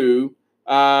wanting to do,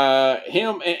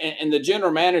 him and the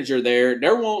general manager there,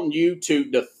 they're wanting you to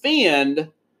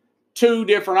defend two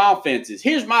different offenses.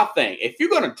 Here's my thing. If you're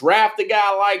going to draft a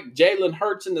guy like Jalen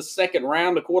Hurts in the second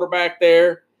round, the quarterback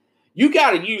there, you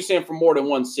got to use him for more than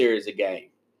one series a game.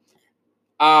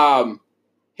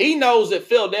 He knows that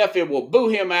Philadelphia will boo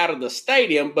him out of the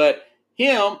stadium, but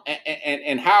him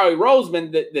and Howie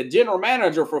Roseman, the general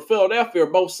manager for Philadelphia, are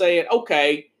both saying,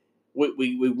 okay,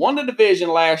 we won the division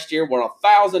last year with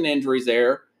 1,000 injuries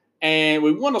there, and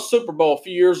we won a Super Bowl a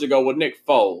few years ago with Nick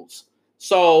Foles.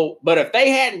 So, but if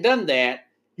they hadn't done that,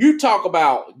 you talk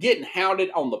about getting hounded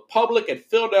on the public and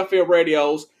Philadelphia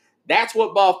radios. That's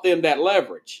what bought them that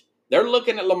leverage. They're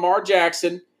looking at Lamar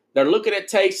Jackson. They're looking at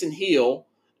Taysom Hill.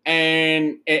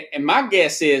 And my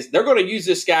guess is they're going to use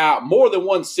this guy more than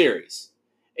one series.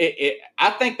 I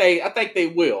think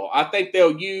they will. I think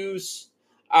they'll use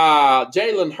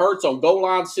Jalen Hurts on goal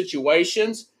line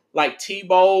situations like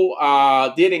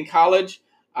Tebow did in college.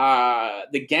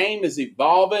 The game is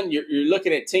evolving. You're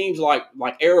looking at teams like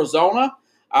Arizona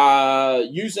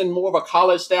using more of a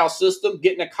college-style system,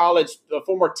 getting a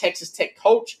former Texas Tech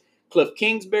coach, Cliff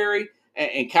Kingsbury,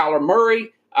 and Kyler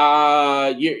Murray.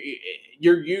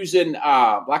 You're using,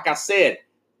 like I said,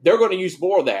 they're going to use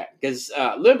more of that because,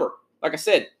 remember, like I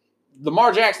said,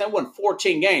 Lamar Jackson won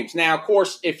 14 games. Now, of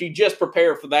course, if you just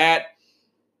prepare for that,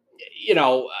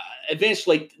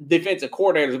 eventually defensive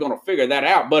coordinators are going to figure that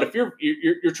out. But if you're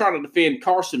trying to defend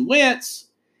Carson Wentz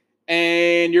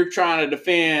and you're trying to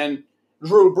defend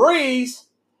Drew Brees,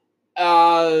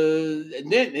 then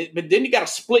you got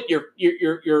to split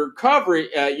your coverage,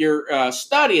 your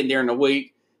studying during the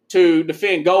week to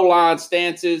defend goal line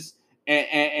stances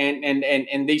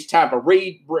and these type of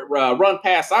run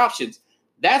pass options.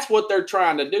 That's what they're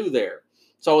trying to do there.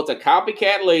 So it's a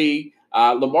copycat league.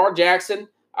 Lamar Jackson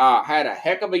had a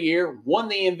heck of a year, won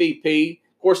the MVP.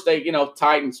 Of course,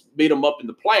 Titans beat them up in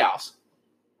the playoffs.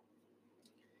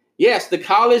 Yes, the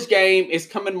college game is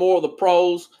coming more of the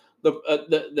pros.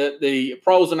 The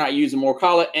pros are not using more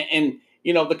college, and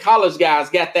the college guys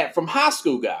got that from high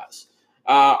school guys.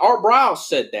 Art Briles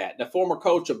said that, the former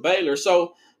coach of Baylor.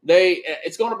 So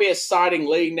it's going to be an exciting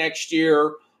league next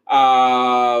year.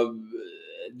 That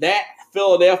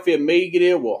Philadelphia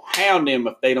media will hound them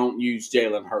if they don't use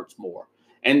Jalen Hurts more.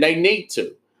 And they need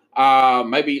to.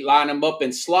 Maybe line him up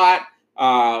in slot,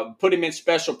 put him in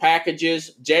special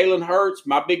packages. Jalen Hurts,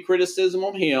 my big criticism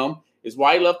on him is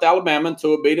why he left Alabama and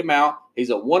Tua beat him out. He's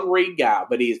a one-read guy,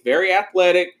 but he is very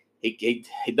athletic. He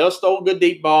does throw a good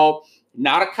deep ball,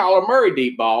 not a Kyler Murray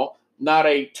deep ball, not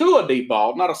a Tua deep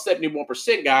ball, not a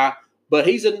 71% guy, but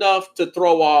he's enough to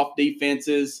throw off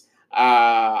defenses.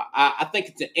 I think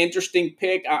it's an interesting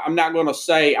pick. I'm not going to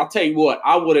say – I'll tell you what,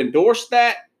 I would endorse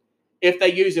that if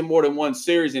they use him more than one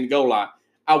series in the goal line.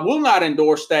 I will not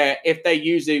endorse that if they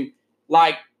use him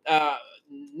like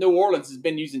New Orleans has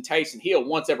been using Taysom Hill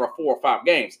once every 4 or 5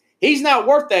 games. He's not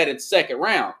worth that in the second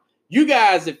round. You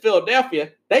guys in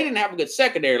Philadelphia, they didn't have a good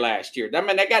secondary last year. I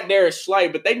mean, they got Darius Slay,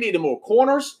 but they needed more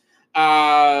corners.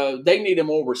 They needed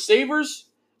more receivers.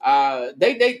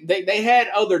 They had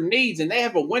other needs, and they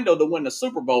have a window to win the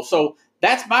Super Bowl. So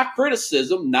that's my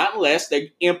criticism, not unless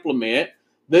they implement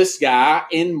this guy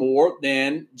in more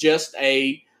than just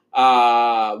a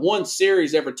one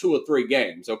series every 2 or 3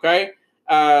 games, okay?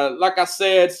 Like I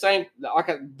said,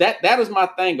 that is my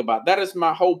thing about it. That is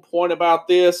my whole point about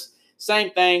this.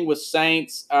 Same thing with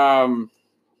Saints. Sean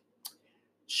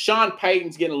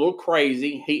Payton's getting a little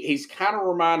crazy. He's kind of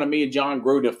reminding me of John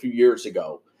Gruden a few years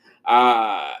ago.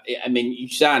 I mean, you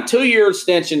signed 2-year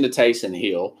extension to Taysom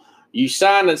Hill. You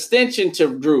signed an extension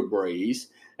to Drew Brees.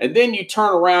 And then you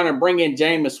turn around and bring in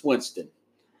Jameis Winston.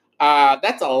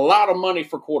 That's a lot of money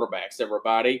for quarterbacks,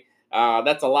 everybody.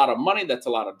 That's a lot of money. That's a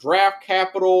lot of draft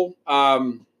capital.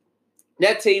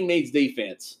 That team needs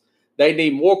defense. They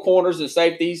need more corners and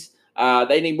safeties.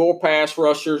 They need more pass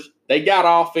rushers. They got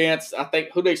offense. I think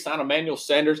who they signed, Emmanuel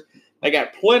Sanders. They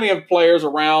got plenty of players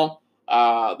around.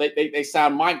 They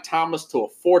signed Mike Thomas to a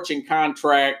fortune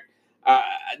contract.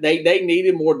 They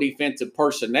needed more defensive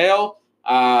personnel.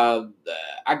 I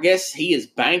guess he is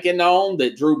banking on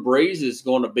that Drew Brees is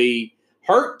going to be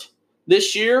hurt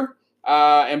this year.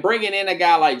 And bringing in a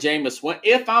guy like Jameis Winston.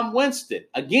 If I'm Winston,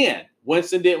 again,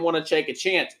 Winston didn't want to take a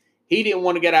chance. He didn't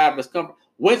want to get out of his comfort.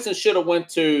 Winston should have went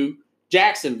to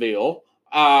Jacksonville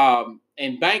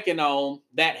and banking on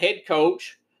that head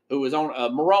coach who was on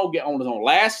Marone get on his own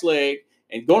last leg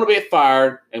and going to be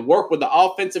fired and work with the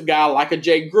offensive guy like a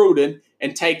Jay Gruden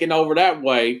and taking over that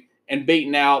way and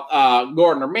beating out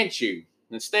Gardner Minshew.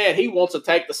 Instead, he wants to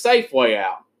take the safe way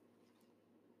out.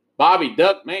 Bobby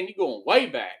Duck, man, you're going way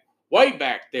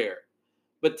back there.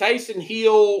 But Taysom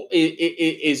Hill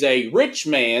is a rich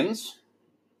man's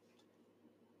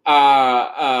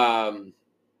Tim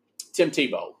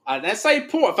Tebow. I say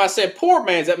poor. If I said poor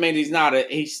man's, that means he's not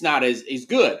as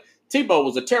good. Tebow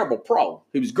was a terrible pro.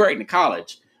 He was great in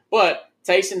college, but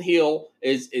Taysom Hill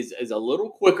is a little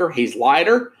quicker. He's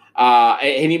lighter,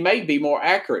 and he may be more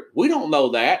accurate. We don't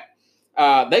know that.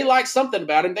 They like something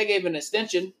about him. They gave him an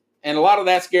extension, and a lot of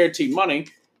that's guaranteed money.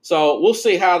 So we'll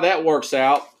see how that works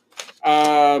out.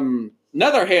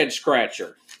 Another head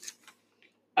scratcher.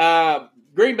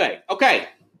 Green Bay. Okay.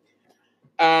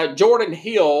 Jordan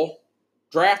Hill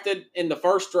drafted in the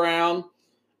first round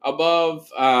above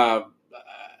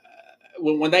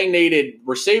when they needed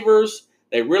receivers.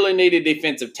 They really needed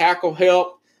defensive tackle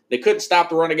help. They couldn't stop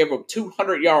the run. They gave up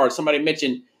 200 yards. Somebody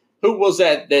mentioned who was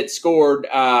that scored,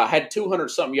 had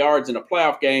 200-something yards in a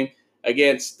playoff game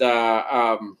against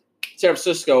San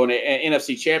Francisco in an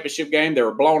NFC Championship game. They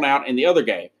were blown out in the other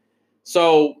game.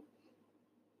 So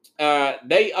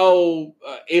they owe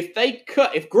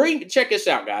check this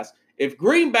out, guys. If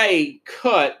Green Bay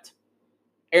cut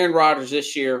Aaron Rodgers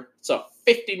this year, it's a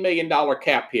 $50 million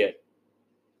cap hit.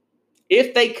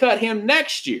 If they cut him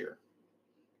next year,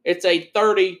 it's a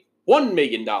 $31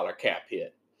 million cap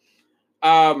hit.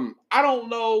 I don't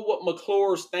know what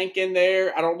McClure's thinking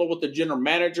there. I don't know what the general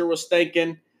manager was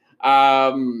thinking.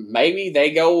 Maybe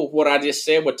they go with what I just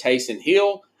said with Taysom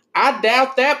Hill. I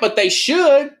doubt that, but they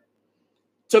should.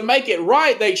 To make it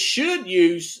right, they should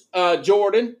use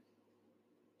Jordan.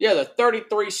 Yeah, the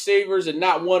 33 receivers and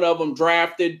not one of them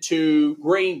drafted to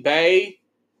Green Bay.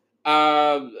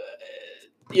 A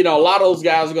lot of those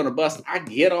guys are going to bust. I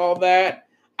get all that.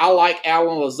 I like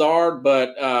Allen Lazard,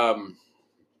 but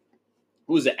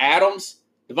who's it? Adams?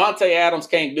 Devontae Adams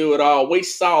can't do it all. We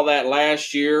saw that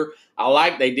last year.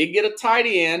 They did get a tight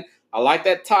end. I like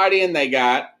that tight end they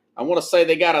got. I want to say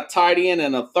they got a tight end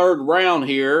in the third round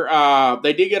here.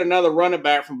 They did get another running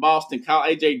back from Boston, Kyle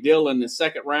A.J. Dillon in the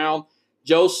second round.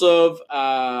 Joseph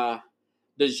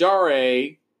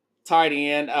DeJare tight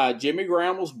end. Jimmy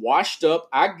Graham was washed up.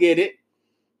 I get it.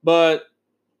 But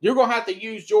you're going to have to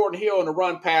use Jordan Hill in the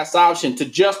run-pass option to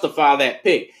justify that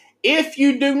pick. If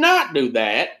you do not do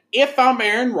that, if I'm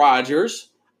Aaron Rodgers,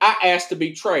 I ask to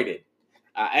be traded.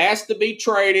 I ask to be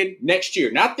traded next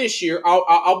year. Not this year.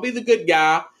 I'll be the good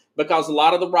guy because a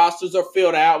lot of the rosters are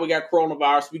filled out. We got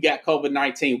coronavirus. We got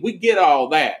COVID-19. We get all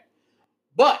that.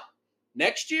 But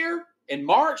next year in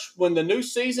March, when the new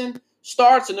season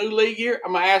starts, a new league year,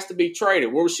 I'm going to ask to be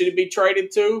traded. Where should it be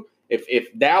traded to? If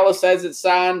Dallas hasn't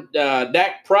signed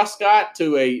Dak Prescott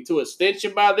to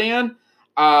extension by then,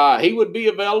 he would be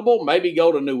available. Maybe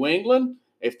go to New England.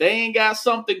 If they ain't got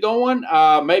something going,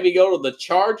 maybe go to the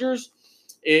Chargers.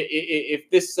 If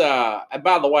this, and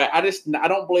by the way, I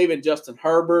don't believe in Justin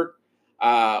Herbert.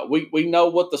 We know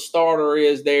what the starter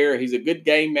is there. He's a good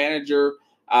game manager.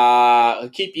 He'll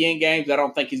keep you in games. I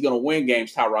don't think he's going to win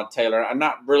games, Tyrod Taylor. I'm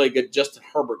not really a good Justin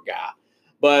Herbert guy.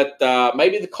 But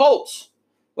maybe the Colts.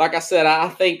 Like I said, I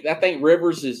think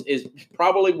Rivers is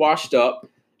probably washed up.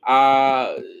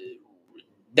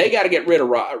 They got to get rid of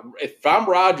Rodgers. If I'm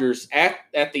Rodgers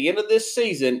at the end of this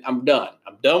season, I'm done.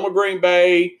 I'm done with Green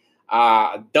Bay.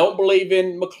 I don't believe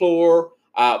in McClure.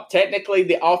 Technically,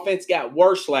 the offense got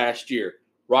worse last year.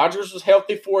 Rodgers was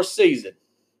healthy for a season.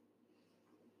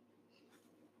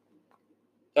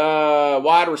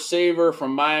 Wide receiver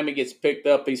from Miami gets picked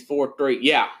up. He's 4'3".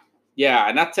 Yeah,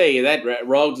 and I tell you, that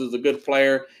Ruggs is a good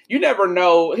player. You never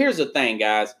know. Here's the thing,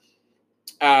 guys.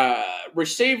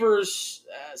 Receivers,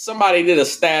 somebody did a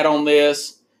stat on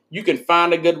this. You can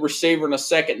find a good receiver in the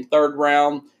second and third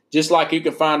round, just like you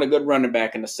can find a good running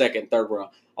back in the second and third round.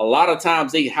 A lot of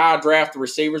times these high-drafted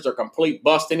receivers are complete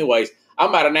bust anyways.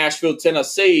 I'm out of Nashville,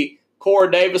 Tennessee. Corey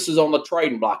Davis is on the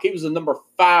trading block. He was the number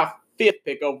 5 fifth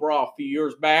pick overall a few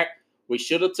years back. We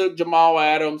should have took Jamal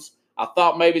Adams. I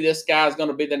thought maybe this guy's going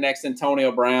to be the next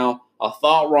Antonio Brown. I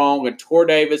thought wrong. And Corey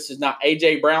Davis is not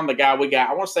A.J. Brown, the guy we got.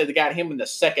 I want to say they got him in the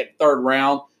second, third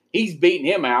round. He's beating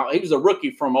him out. He was a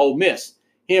rookie from Ole Miss.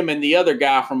 Him and the other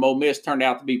guy from Ole Miss turned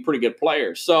out to be pretty good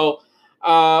players. So,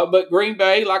 but Green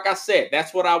Bay, like I said,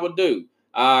 that's what I would do.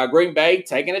 Green Bay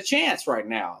taking a chance right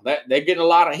now. They're getting a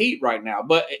lot of heat right now.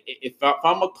 But if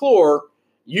I'm McClure,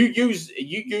 you use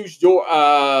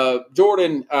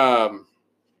Jordan.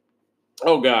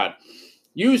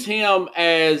 Use him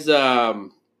as a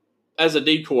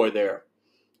decoy there.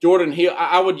 Jordan Hill,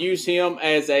 I would use him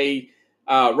as a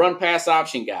run pass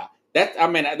option guy.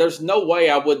 There's no way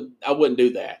I wouldn't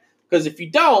do that, because if you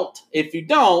don't,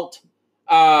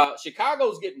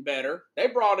 Chicago's getting better. They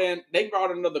brought in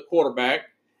another quarterback,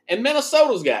 and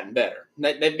Minnesota's gotten better.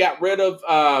 They've got rid of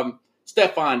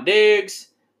Stephon Diggs.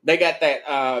 They got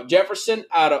that Jefferson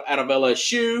out of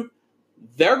LSU.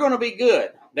 They're going to be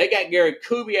good. They got Gary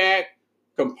Kubiak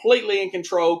completely in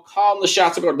control, calling the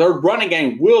shots. Their running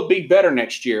game will be better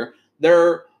next year.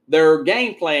 Their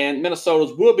game plan,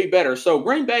 Minnesota's, will be better. So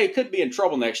Green Bay could be in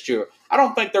trouble next year. I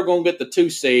don't think they're going to get the 2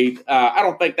 seed. I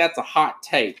don't think that's a hot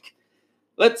take.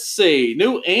 Let's see.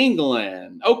 New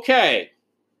England. Okay.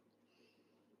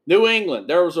 New England.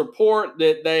 There was a report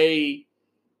that they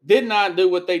did not do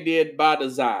what they did by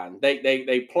design.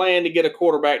 They planned to get a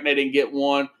quarterback and they didn't get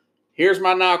one. Here's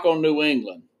my knock on New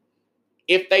England.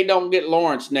 If they don't get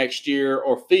Lawrence next year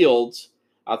or Fields,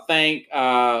 I think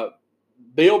Bill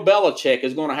Belichick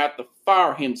is going to have to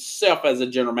fire himself as a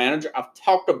general manager. I've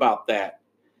talked about that.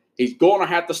 He's going to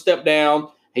have to step down.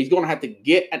 He's going to have to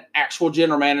get an actual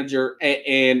general manager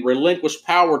and relinquish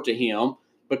power to him,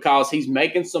 because he's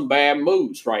making some bad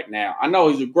moves right now. I know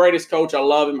he's the greatest coach. I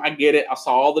love him. I get it. I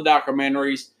saw all the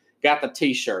documentaries, got the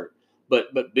T-shirt.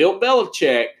 But Bill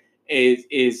Belichick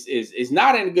is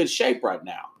not in good shape right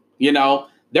now. You know,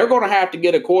 they're going to have to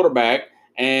get a quarterback,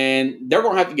 and they're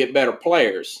going to have to get better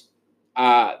players.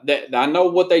 I know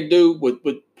what they do with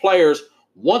players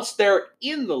once they're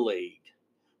in the league,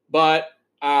 but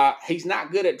he's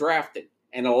not good at drafting.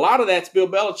 And a lot of that's Bill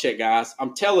Belichick, guys.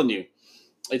 I'm telling you,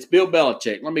 it's Bill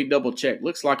Belichick. Let me double check.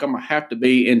 Looks like I'm going to have to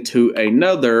be into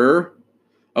another.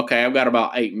 Okay, I've got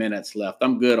about 8 minutes left.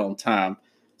 I'm good on time.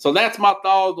 So that's my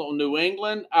thoughts on New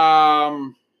England.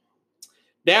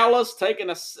 Dallas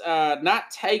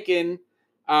not taking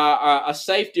a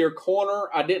safety or corner.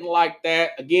 I didn't like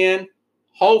that. Again,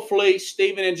 hopefully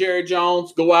Steven and Jerry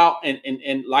Jones go out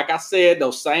and like I said,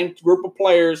 those same group of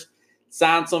players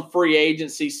sign some free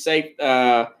agency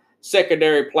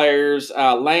secondary players.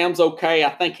 Lamb's okay. I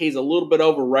think he's a little bit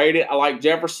overrated. I like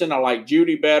Jefferson. I like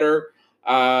Judy better.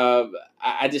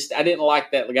 I didn't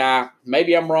like that guy.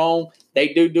 Maybe I'm wrong. They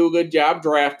do a good job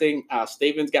drafting.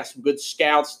 Steven's got some good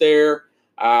scouts there.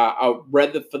 I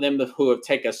read for them who would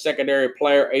take a secondary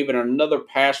player, even another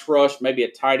pass rush, maybe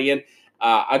a tight end.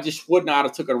 I just would not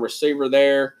have took a receiver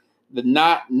there.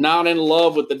 Not in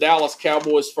love with the Dallas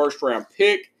Cowboys first round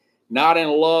pick. Not in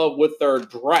love with their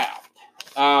draft.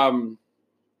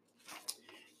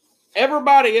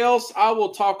 Everybody else I will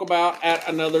talk about at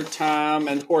another time.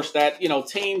 And of course that,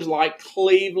 teams like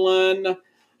Cleveland,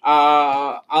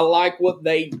 I like what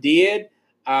they did.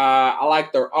 I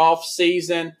like their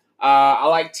offseason. I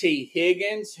like T.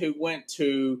 Higgins, who went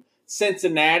to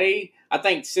Cincinnati. I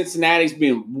think Cincinnati's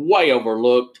been way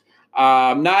overlooked.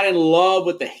 I'm not in love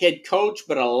with the head coach,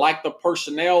 but I like the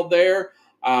personnel there.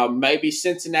 Maybe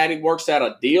Cincinnati works out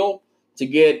a deal to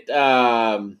get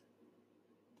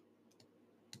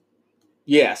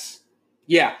yes.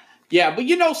 Yeah. Yeah. But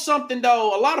you know something,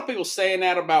 though? A lot of people saying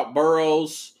that about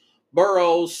Burrows.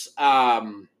 Burrows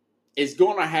is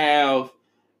going to have,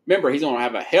 remember, he's going to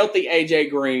have a healthy A.J.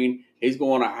 Green. He's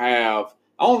going to have,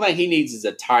 the only thing he needs is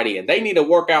a tight end. They need to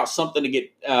work out something to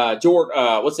get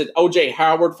O.J.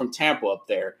 Howard from Tampa up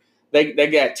there. They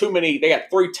got too many. They got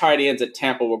 3 tight ends at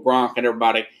Tampa with Gronk and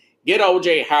everybody. Get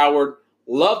O.J. Howard.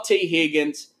 Love T.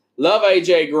 Higgins. Love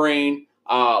A.J. Green.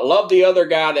 Love the other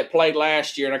guy that played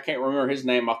last year, and I can't remember his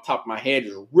name off the top of my head.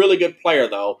 He's a really good player,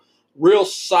 though. Real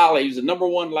solid. He was the number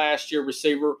 1 last year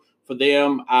receiver for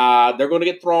them. They're going to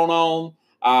get thrown on.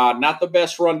 Not the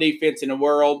best run defense in the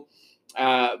world,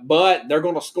 but they're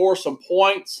going to score some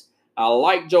points. I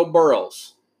like Joe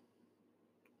Burrows.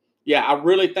 Yeah, I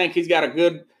really think he's got a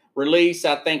good release.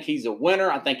 I think he's a winner.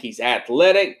 I think he's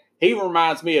athletic. He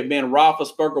reminds me of Ben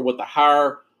Roethlisberger with a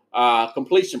higher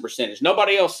completion percentage.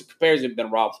 Nobody else compares him to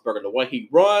Ben Roethlisberger. The way he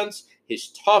runs, his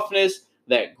toughness,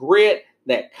 that grit,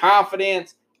 that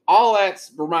confidence, all that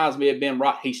reminds me of Ben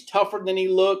Roethlisberger. He's tougher than he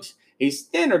looks. He's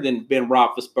thinner than Ben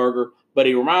Roethlisberger, but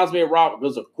he reminds me of Roethlisberger.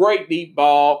 It's a great deep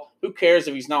ball. Who cares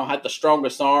if he's not had the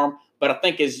strongest arm? But I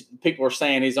think as people are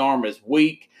saying his arm is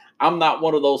weak. I'm not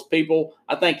one of those people.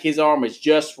 I think his arm is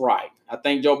just right. I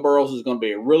think Joe Burrows is going to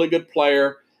be a really good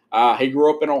player. He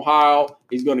grew up in Ohio.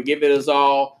 He's going to give it his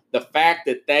all. The fact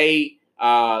that the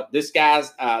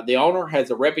owner has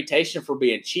a reputation for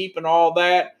being cheap and all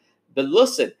that. But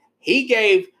listen, he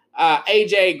gave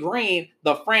A.J. Green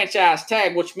the franchise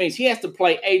tag, which means he has to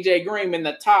play A.J. Green in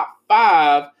the top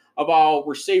 5 of all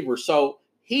receivers. So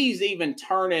he's even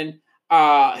turning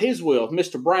his wheels,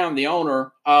 Mr. Brown, the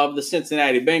owner of the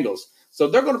Cincinnati Bengals. So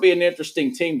they're going to be an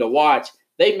interesting team to watch.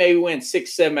 They may win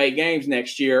 6, 7, 8 games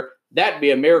next year. That'd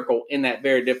be a miracle in that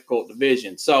very difficult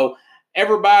division. So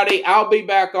everybody, I'll be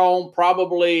back on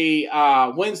probably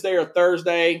Wednesday or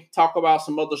Thursday, talk about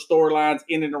some other storylines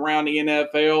in and around the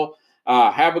NFL.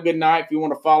 Have a good night. If you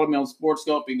want to follow me on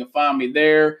SportsScope, you can find me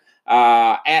there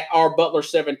at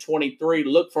rbutler723.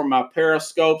 Look for my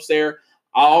periscopes there.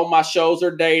 All my shows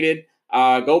are dated.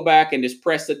 Go back and just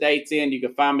press the dates in. You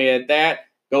can find me at that.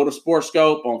 Go to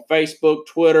SportsScope on Facebook,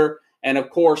 Twitter, and,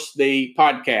 of course, the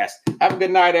podcast. Have a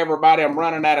good night, everybody. I'm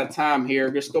running out of time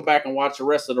here. Just go back and watch the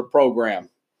rest of the program.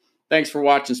 Thanks for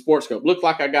watching SportsScope. Looked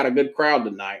like I got a good crowd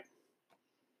tonight.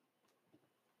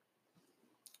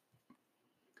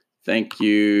 Thank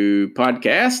you,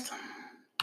 podcast.